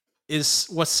is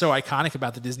what's so iconic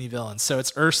about the Disney villains. So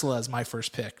it's Ursula as my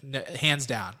first pick, hands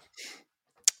down.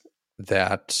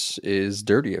 That is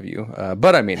dirty of you.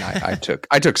 But I mean, I took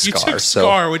Scar. You took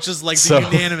Scar, which is like the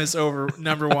unanimous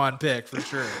number one pick for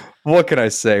sure. What can I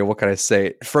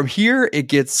say? From here,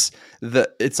 it's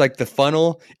like the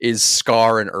funnel is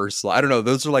Scar and Ursula. I don't know.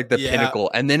 Those are like the pinnacle.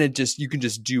 And then you can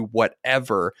just do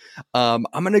whatever. I'm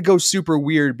going to go super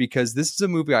weird because this is a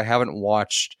movie I haven't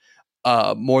watched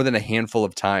more than a handful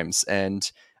of times.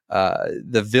 And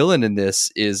the villain in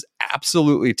this is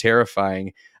absolutely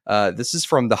terrifying. This is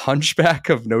from The Hunchback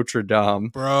of Notre Dame.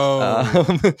 Bro.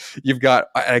 You've got,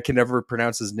 I can never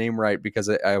pronounce his name right because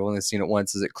I've only seen it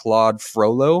once. Is it Claude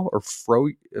Frollo or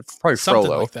probably something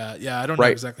Frollo? Like that. Yeah, I don't know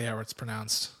exactly how it's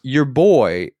pronounced. Your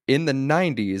boy in the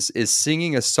 90s is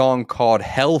singing a song called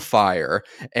Hellfire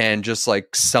and just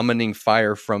like summoning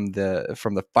fire from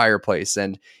the fireplace.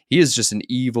 And he is just an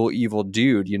evil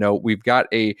dude. You know, we've got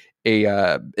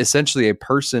essentially a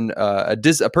person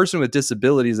with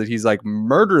disabilities that he's like,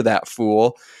 murder that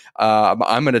fool.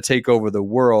 I'm going to take over the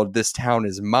world. This town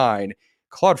is mine.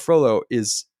 Claude Frollo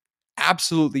is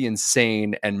absolutely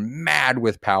insane and mad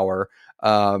with power.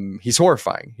 He's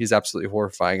horrifying. He's absolutely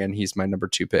horrifying. And he's my number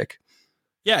 2 pick.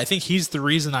 Yeah, I think he's the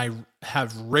reason I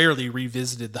have rarely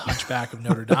revisited The Hunchback of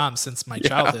Notre Dame since my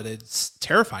childhood. It's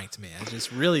terrifying to me. It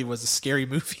just really was a scary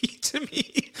movie to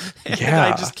me. And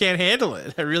I just can't handle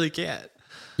it. I really can't.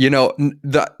 You know,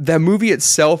 the movie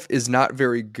itself is not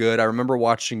very good. I remember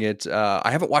watching it. I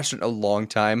haven't watched it in a long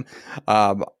time.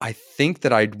 I think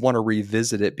that I'd want to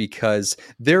revisit it because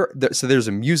there's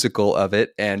a musical of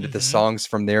it, and the songs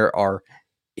from there are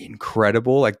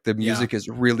incredible. Like the music is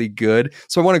really good.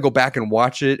 So I want to go back and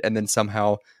watch it, and then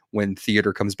somehow when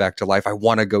theater comes back to life, I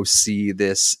want to go see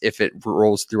this if it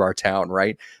rolls through our town,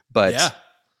 right? But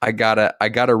I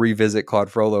gotta revisit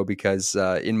Claude Frollo because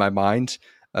in my mind,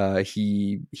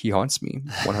 he haunts me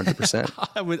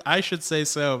 100%. I should say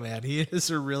so, man. He is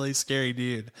a really scary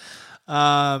dude.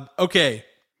 Okay.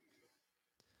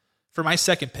 For my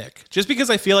second pick, just because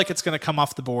I feel like it's going to come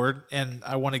off the board and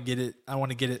I want to get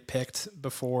it picked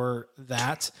before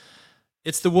that.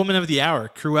 It's the woman of the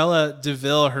hour, Cruella de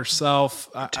Vil herself.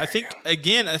 I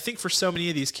think for so many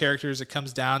of these characters, it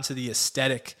comes down to the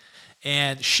aesthetic,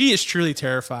 and she is truly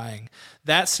terrifying.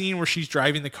 That scene where she's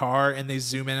driving the car and they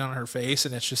zoom in on her face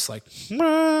and it's just like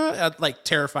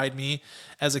terrified me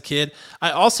as a kid.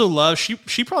 I also love,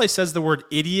 she probably says the word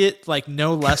idiot like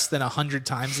no less than 100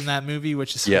 times in that movie,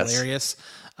 which is hilarious.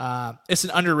 It's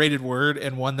an underrated word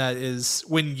and one that is,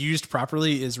 when used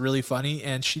properly, is really funny,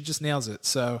 and she just nails it.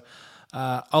 So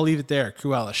I'll leave it there.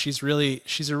 Cruella. She's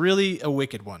a really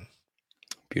wicked one.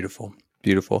 Beautiful.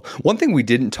 Beautiful. One thing we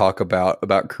didn't talk about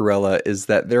Cruella is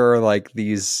that there are like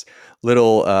these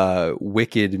little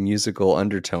wicked musical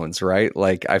undertones, right?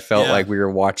 Like I felt Yeah. like we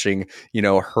were watching,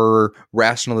 her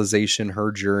rationalization,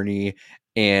 her journey,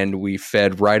 and we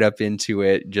fed right up into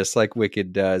it just like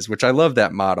Wicked does, which I love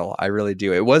that model. I really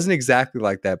do. It wasn't exactly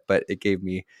like that, but it gave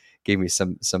me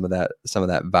some of that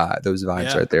vibe, those vibes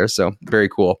Yeah. right there. So very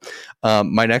cool.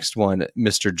 My next one,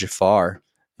 Mr. Jafar.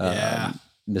 Yeah. Um,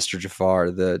 Mr. Jafar,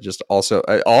 the just also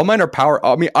all mine are power.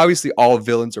 I mean, obviously all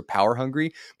villains are power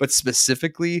hungry, but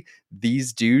specifically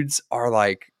these dudes are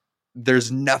like,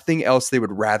 there's nothing else they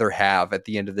would rather have at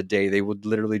the end of the day. They would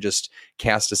literally just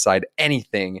cast aside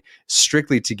anything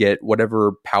strictly to get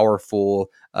whatever powerful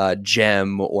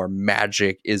gem or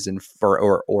magic is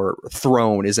or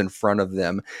throne is in front of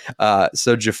them.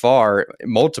 So Jafar,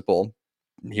 multiple.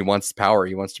 He wants power.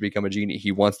 He wants to become a genie.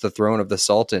 He wants the throne of the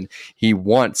Sultan. He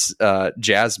wants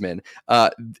Jasmine.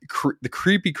 The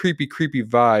creepy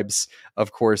vibes,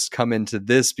 of course, come into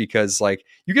this because, like,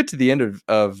 you get to the end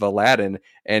of Aladdin,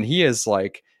 and he is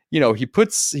like, he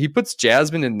puts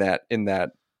Jasmine in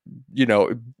that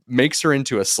makes her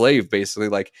into a slave, basically.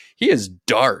 Like, he is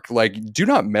dark. Like, do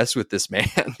not mess with this man.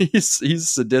 He's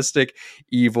sadistic,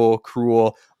 evil,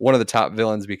 cruel, one of the top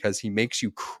villains because he makes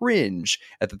you cringe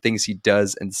at the things he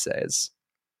does and says.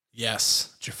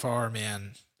 Yes, Jafar,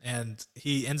 man. And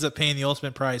he ends up paying the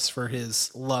ultimate price for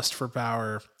his lust for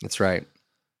power. That's right.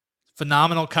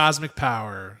 Phenomenal cosmic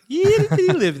power. You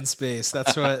live in space.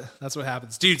 That's what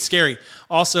happens. Dude, scary.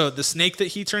 Also, the snake that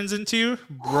he turns into,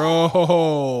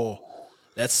 bro.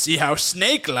 Let's see how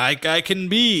snake-like I can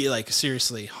be. Like,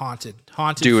 seriously, haunted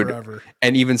Dude, forever.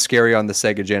 and even scary on the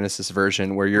Sega Genesis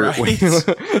version where you're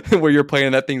Right? where you're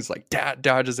playing that thing's like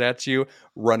dodges at you,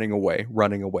 running away.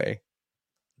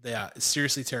 Yeah, it's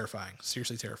seriously terrifying.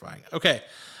 Seriously terrifying. Okay.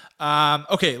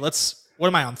 Okay, what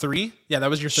am I on? 3? Yeah, that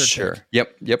was your third Sure.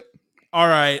 pick. Yep. All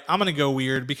right, I'm gonna go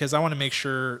weird because I want to make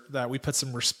sure that we put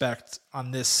some respect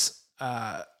on this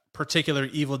particular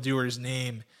evildoer's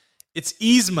name. It's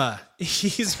Yzma.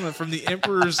 Yzma from the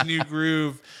Emperor's New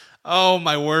Groove. Oh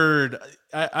my word,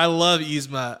 I love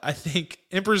Yzma. I think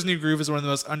Emperor's New Groove is one of the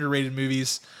most underrated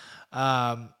movies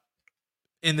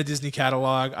in the Disney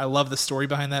catalog. I love the story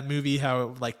behind that movie, how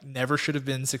it like never should have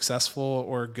been successful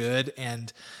or good,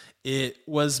 and it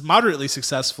was moderately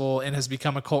successful and has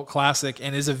become a cult classic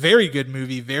and is a very good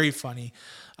movie, very funny.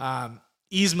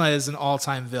 Yzma is an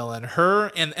all-time villain.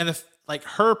 Her and if, like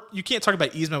her, you can't talk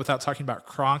about Yzma without talking about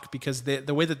Kronk because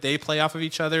the way that they play off of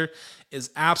each other is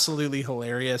absolutely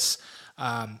hilarious.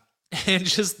 And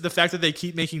just the fact that they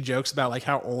keep making jokes about like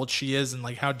how old she is and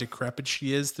like how decrepit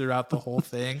she is throughout the whole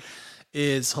thing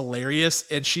is hilarious.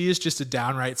 And she is just a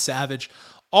downright savage.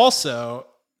 Also,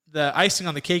 the icing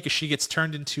on the cake is she gets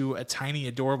turned into a tiny,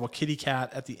 adorable kitty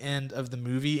cat at the end of the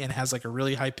movie and has like a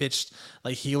really high pitched,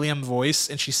 like helium voice.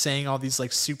 And she's saying all these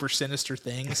like super sinister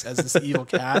things as this evil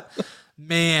cat.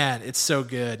 Man, it's so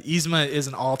good. Yzma is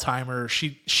an all timer.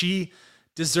 She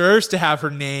deserves to have her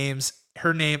name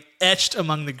etched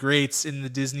among the greats in the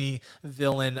Disney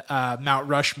villain Mount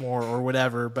Rushmore or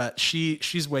whatever. But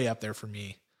she's way up there for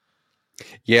me.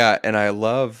 Yeah, and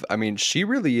I mean, she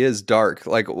really is dark.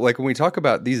 Like when we talk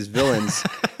about these villains,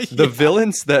 the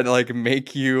villains that like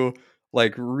make you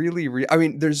like really, I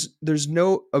mean, there's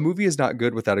no, a movie is not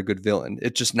good without a good villain.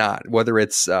 It's just not, whether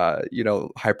it's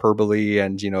hyperbole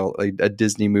and a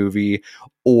Disney movie,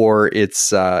 or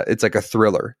it's like a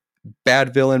thriller.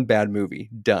 Bad villain, bad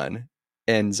movie, done.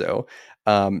 Enzo.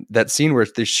 That scene where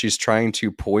she's trying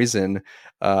to poison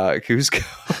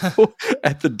Cusco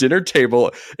at the dinner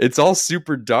table, it's all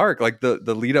super dark. Like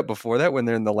the lead up before that, when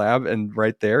they're in the lab and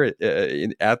right there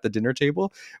at the dinner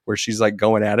table where she's like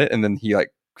going at it, and then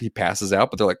he passes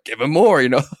out, but they're like, give him more,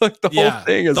 like the whole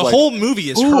thing is the like, whole movie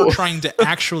is her trying to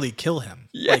actually kill him.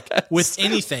 Yes. Like with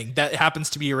anything that happens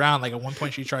to be around. Like at one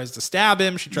point she tries to stab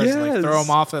him, she tries to like throw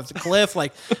him off of the cliff.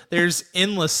 Like there's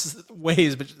endless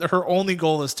ways, but her only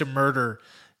goal is to murder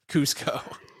Cusco.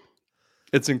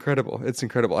 It's incredible. It's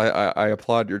incredible. I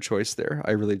applaud your choice there.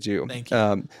 I really do. Thank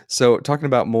you. So talking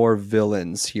about more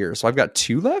villains here. So I've got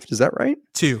 2 left. Is that right?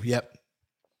 2. Yep.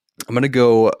 I'm going to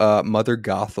go Mother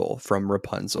Gothel from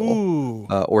Rapunzel. Ooh.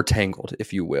 Or Tangled,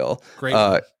 if you will.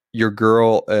 Great. Your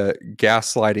girl,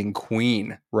 gaslighting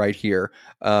queen right here.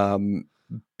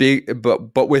 Big,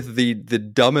 but with the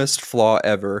dumbest flaw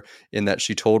ever, in that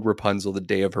she told Rapunzel the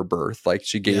day of her birth, like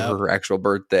she gave her actual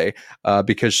birthday,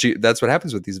 because that's what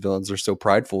happens with these villains. They're so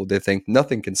prideful. They think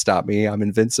nothing can stop me. I'm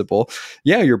invincible.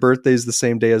 Yeah, your birthday is the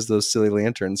same day as those silly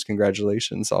lanterns.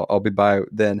 Congratulations. I'll be by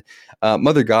then.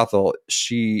 Mother Gothel,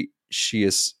 she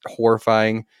is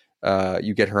horrifying.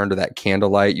 You get her under that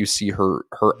candlelight. You see her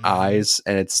eyes,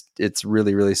 and it's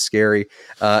really really scary.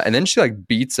 And then she like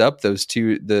beats up those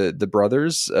the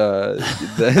brothers, the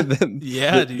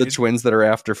twins that are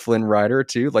after Flynn Rider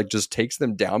too. Like just takes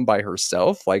them down by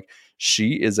herself. Like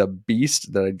she is a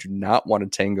beast that I do not want to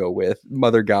tango with.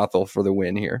 Mother Gothel for the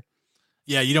win here.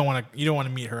 Yeah, you don't want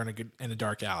to meet her in a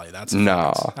dark alley. That's a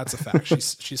fact. That's a fact.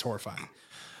 She's horrifying.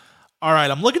 All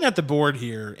right, I'm looking at the board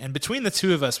here, and between the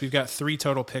two of us, we've got 3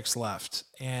 total picks left,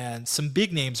 and some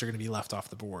big names are going to be left off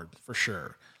the board for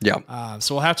sure. Yeah.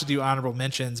 So we'll have to do honorable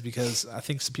mentions because I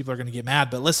think some people are going to get mad.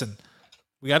 But listen,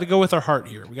 we got to go with our heart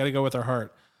here. We got to go with our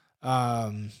heart.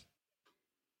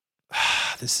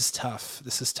 This is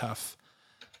tough.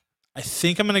 I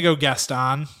think I'm going to go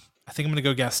Gaston. I think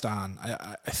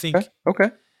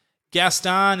Okay.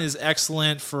 Gaston is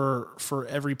excellent for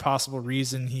every possible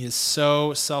reason. He is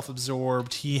so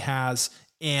self-absorbed. He has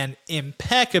an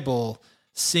impeccable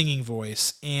singing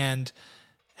voice and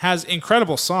has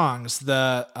incredible songs.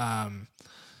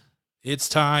 It's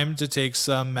time to take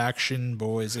some action,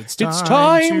 boys. It's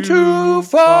time to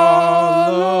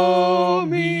follow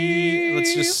me.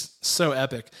 It's just so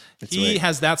epic. He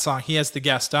has that song. He has the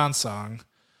Gaston song.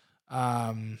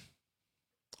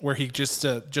 Where he just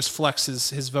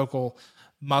flexes his vocal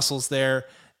muscles there.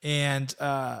 And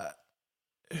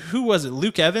who was it?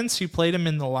 Luke Evans, who played him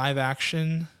in the live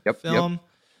action film. Yep.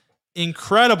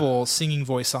 Incredible singing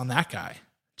voice on that guy.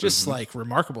 Just like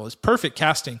remarkable. It's perfect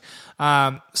casting.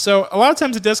 So a lot of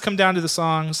times it does come down to the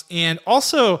songs. And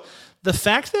also the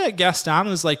fact that Gaston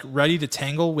was like ready to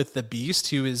tangle with the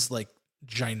Beast, who is like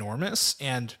ginormous,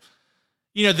 and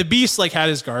the Beast like had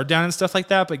his guard down and stuff like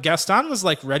that, but Gaston was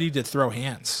like ready to throw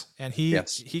hands, and he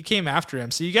came after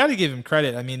him. So you got to give him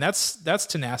credit. I mean, that's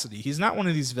tenacity. He's not one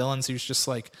of these villains who's just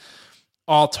like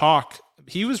all talk.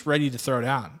 He was ready to throw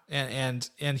down, and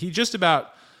he just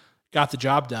about got the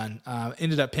job done.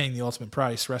 Ended up paying the ultimate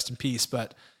price. Rest in peace.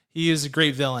 But he is a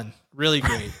great villain. Really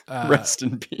great. Rest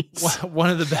in peace. One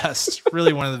of the best.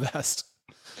 Really one of the best.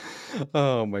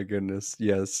 Oh my goodness.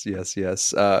 Yes.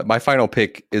 My final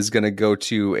pick is going to go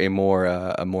to a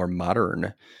more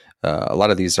modern. A lot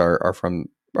of these are from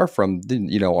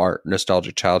our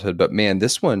nostalgic childhood, but man,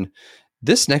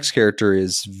 this next character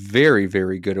is very,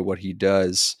 very good at what he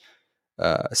does.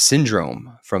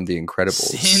 Syndrome from The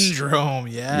Incredibles. Syndrome,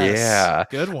 yes. Yeah.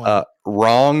 Good one.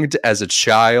 Wronged as a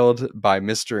child by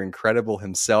Mr. Incredible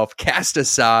himself, cast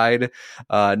aside,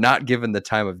 not given the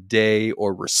time of day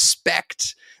or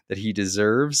respect that he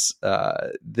deserves.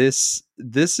 This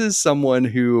is someone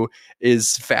who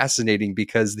is fascinating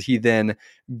because he then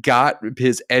got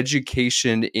his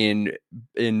education in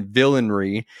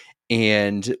villainry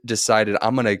and decided,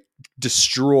 I'm going to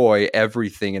destroy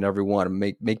everything and everyone,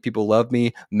 make people love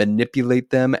me, manipulate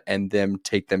them, and then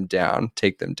take them down.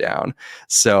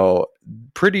 So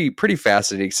pretty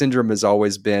fascinating. Syndrome has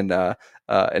always been an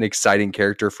exciting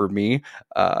character for me,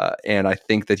 and I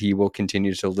think that he will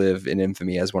continue to live in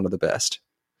infamy as one of the best.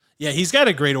 Yeah, he's got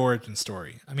a great origin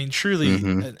story. I mean, truly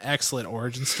an excellent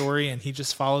origin story, and he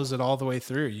just follows it all the way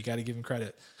through. You got to give him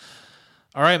credit.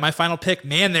 All right, my final pick.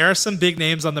 Man, there are some big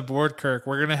names on the board, Kirk.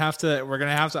 We're gonna have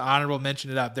to honorable mention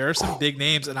it up. There are some big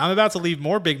names, and I'm about to leave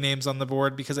more big names on the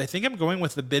board because I think I'm going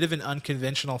with a bit of an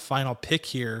unconventional final pick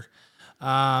here.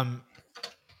 I'm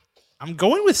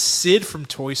going with Sid from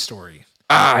Toy Story.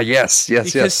 Yes.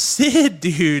 Because Sid,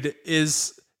 dude,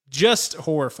 is just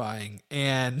horrifying,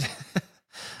 and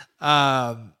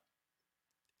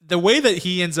the way that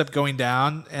he ends up going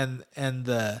down and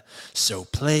the so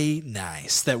play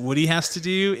nice that Woody has to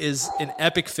do is an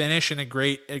epic finish and a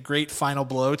great final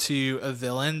blow to a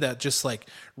villain that just like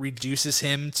reduces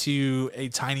him to a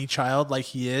tiny child like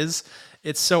he is.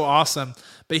 It's so awesome.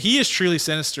 But he is truly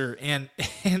sinister and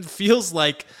feels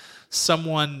like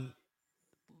someone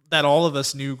that all of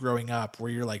us knew growing up,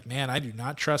 where you're like, man, I do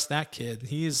not trust that kid.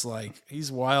 He's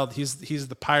wild. He's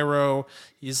the pyro.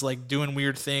 He's like doing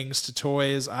weird things to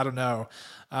toys. I don't know.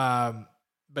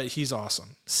 But he's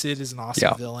awesome. Sid is an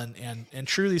awesome villain and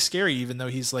truly scary, even though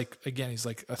he's like a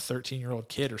 13-year-old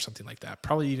kid or something like that.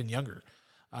 Probably even younger.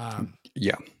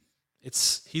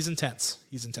 He's intense.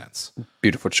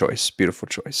 Beautiful choice.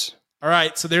 All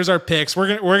right. So there's our picks.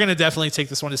 We're going to definitely take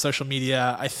this one to social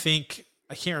media. I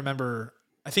can't remember.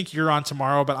 I think you're on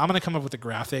tomorrow, but I'm going to come up with a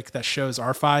graphic that shows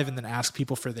our 5 and then ask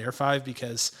people for their 5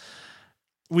 because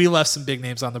we left some big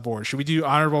names on the board. Should we do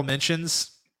honorable mentions?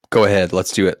 Go ahead.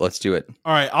 Let's do it. All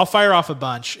right. I'll fire off a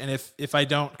bunch. And if I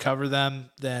don't cover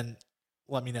them, then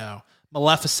let me know.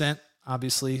 Maleficent,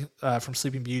 obviously, from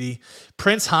Sleeping Beauty.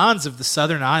 Prince Hans of the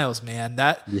Southern Isles, man.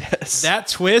 Yes. That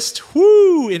twist,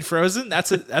 whoo, in Frozen,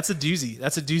 that's a doozy.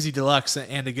 That's a doozy deluxe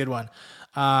and a good one.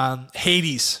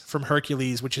 Hades from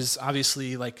Hercules, which is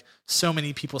obviously like so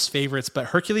many people's favorites, but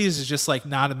Hercules is just like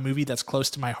not a movie that's close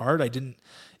to my heart.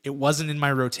 It wasn't in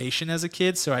my rotation as a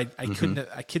kid, so I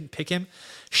couldn't pick him.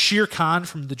 Shere Khan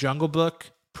from The Jungle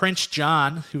Book, Prince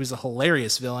John, who is a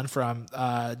hilarious villain from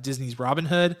Disney's Robin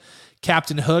Hood,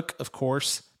 Captain Hook, of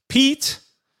course, Pete,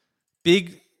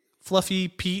 big fluffy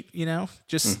Pete,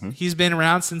 he's been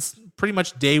around since pretty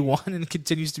much day one and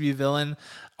continues to be a villain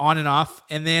on and off.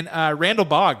 And then Randall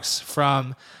Boggs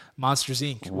from Monsters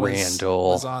Inc.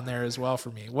 was on there as well for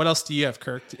me. What else do you have,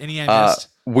 Kirk? Any I missed?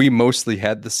 We mostly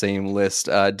had the same list.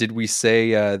 Did we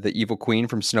say the evil queen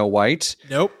from Snow White?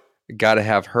 Nope. Gotta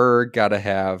have her. Gotta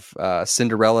have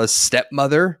Cinderella's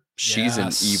stepmother. She's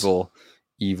an evil,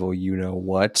 you know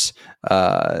what.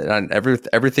 And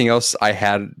everything else, I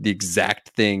had the exact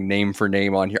thing name for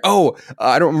name on here. Oh,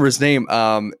 I don't remember his name.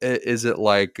 Is it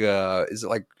like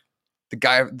the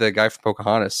guy from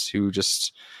Pocahontas who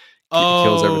just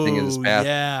kills everything in his path?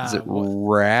 Yeah. Is it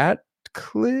Ratcliffe?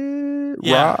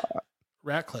 Yeah.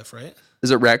 Ratcliffe, right?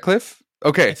 Is it Ratcliffe?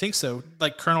 Okay. I think so.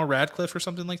 Like Colonel Radcliffe or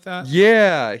something like that.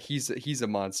 Yeah, he's a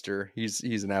monster. He's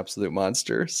an absolute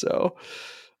monster. So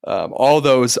all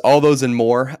those and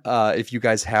more. If you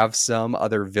guys have some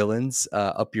other villains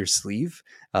up your sleeve,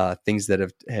 things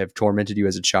that have tormented you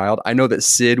as a child. I know that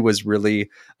Sid was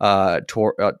really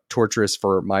torturous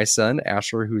for my son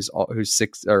Asher, who's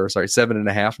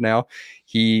 7.5 now.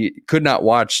 He could not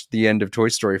watch the end of Toy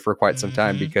Story for quite some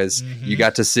time because you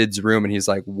got to Sid's room and he's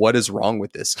like, "What is wrong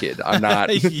with this kid? I'm not,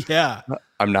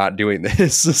 I'm not doing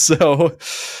this." So,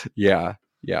 yeah.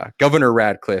 Governor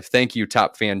Radcliffe, thank you,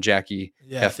 top fan Jackie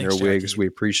Hefner Wiggs. We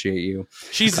appreciate you.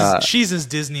 She's as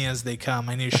Disney as they come.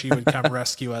 I knew she would come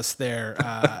rescue us there.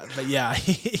 But yeah,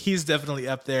 he's definitely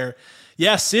up there.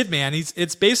 Yeah, Sid, man,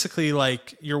 it's basically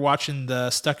like you're watching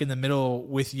the Stuck in the Middle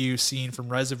with You scene from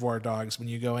Reservoir Dogs when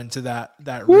you go into that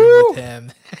room with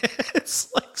him.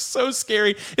 It's like so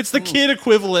scary. It's the kid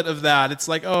equivalent of that. It's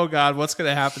like, oh God, what's going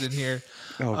to happen in here?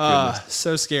 Oh, goodness.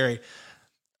 So scary.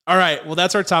 All right. Well,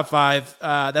 that's our top 5.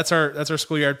 That's our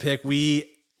Schoolyard pick. We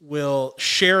will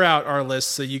share out our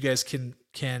list so you guys can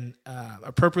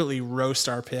appropriately roast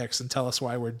our picks and tell us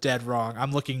why we're dead wrong.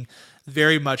 I'm looking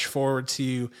very much forward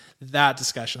to that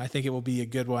discussion. I think it will be a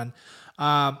good one.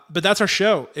 But that's our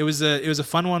show. It was a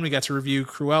fun one. We got to review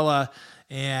Cruella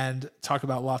and talk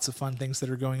about lots of fun things that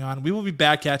are going on. We will be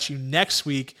back at you next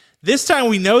week. This time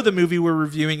we know the movie we're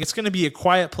reviewing. It's going to be A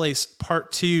Quiet Place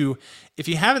Part 2. If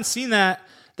you haven't seen that,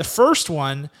 the first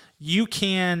one, you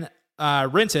can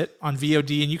rent it on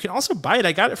VOD, and you can also buy it.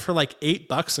 I got it for like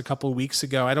 $8 a couple of weeks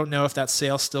ago. I don't know if that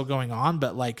sale's still going on,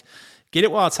 but like, get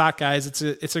it while it's hot, guys.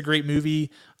 It's a great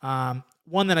movie.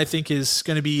 One that I think is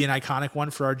going to be an iconic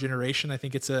one for our generation. I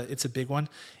think it's a big one,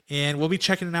 and we'll be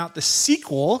checking out the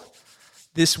sequel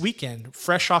this weekend,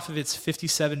 fresh off of its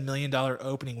 $57 million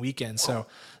opening weekend. So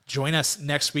join us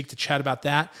next week to chat about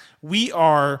that. We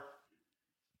are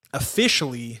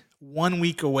officially 1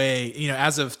 week away,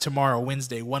 as of tomorrow,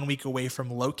 Wednesday, 1 week away from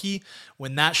Loki.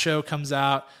 When that show comes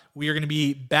out, we are going to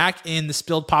be back in the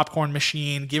spilled popcorn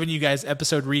machine, giving you guys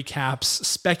episode recaps,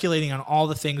 speculating on all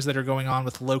the things that are going on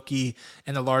with Loki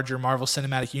and the larger Marvel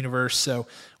Cinematic Universe. So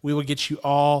we will get you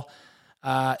all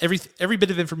every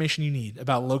bit of information you need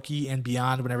about Loki and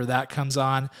beyond whenever that comes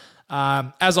on.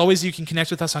 As always, you can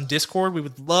connect with us on Discord. We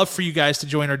would love for you guys to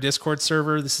join our Discord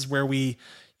server. This is where we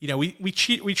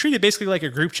treat it basically like a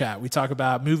group chat. We talk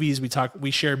about movies, we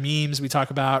share memes, we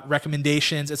talk about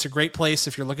recommendations. It's a great place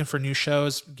if you're looking for new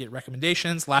shows, get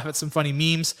recommendations, laugh at some funny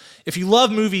memes. If you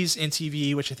love movies and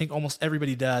TV, which I think almost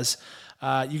everybody does,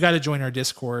 you got to join our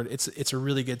Discord. It's a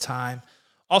really good time.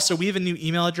 Also, we have a new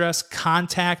email address,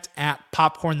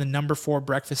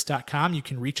 contact@popcorn4breakfast.com. You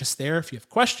can reach us there if you have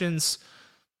questions,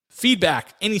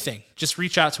 feedback, anything. Just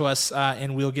reach out to us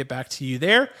and we'll get back to you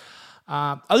there.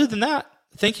 Other than that,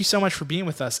 thank you so much for being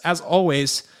with us. As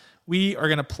always, we are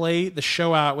going to play the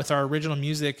show out with our original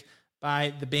music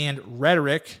by the band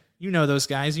Rhetoric. You know those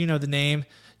guys. You know the name.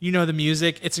 You know the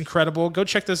music. It's incredible. Go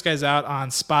check those guys out on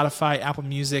Spotify, Apple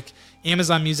Music,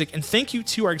 Amazon Music. And thank you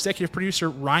to our executive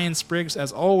producer, Ryan Spriggs.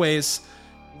 As always,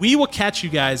 we will catch you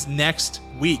guys next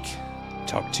week.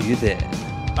 Talk to you then.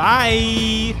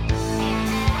 Bye.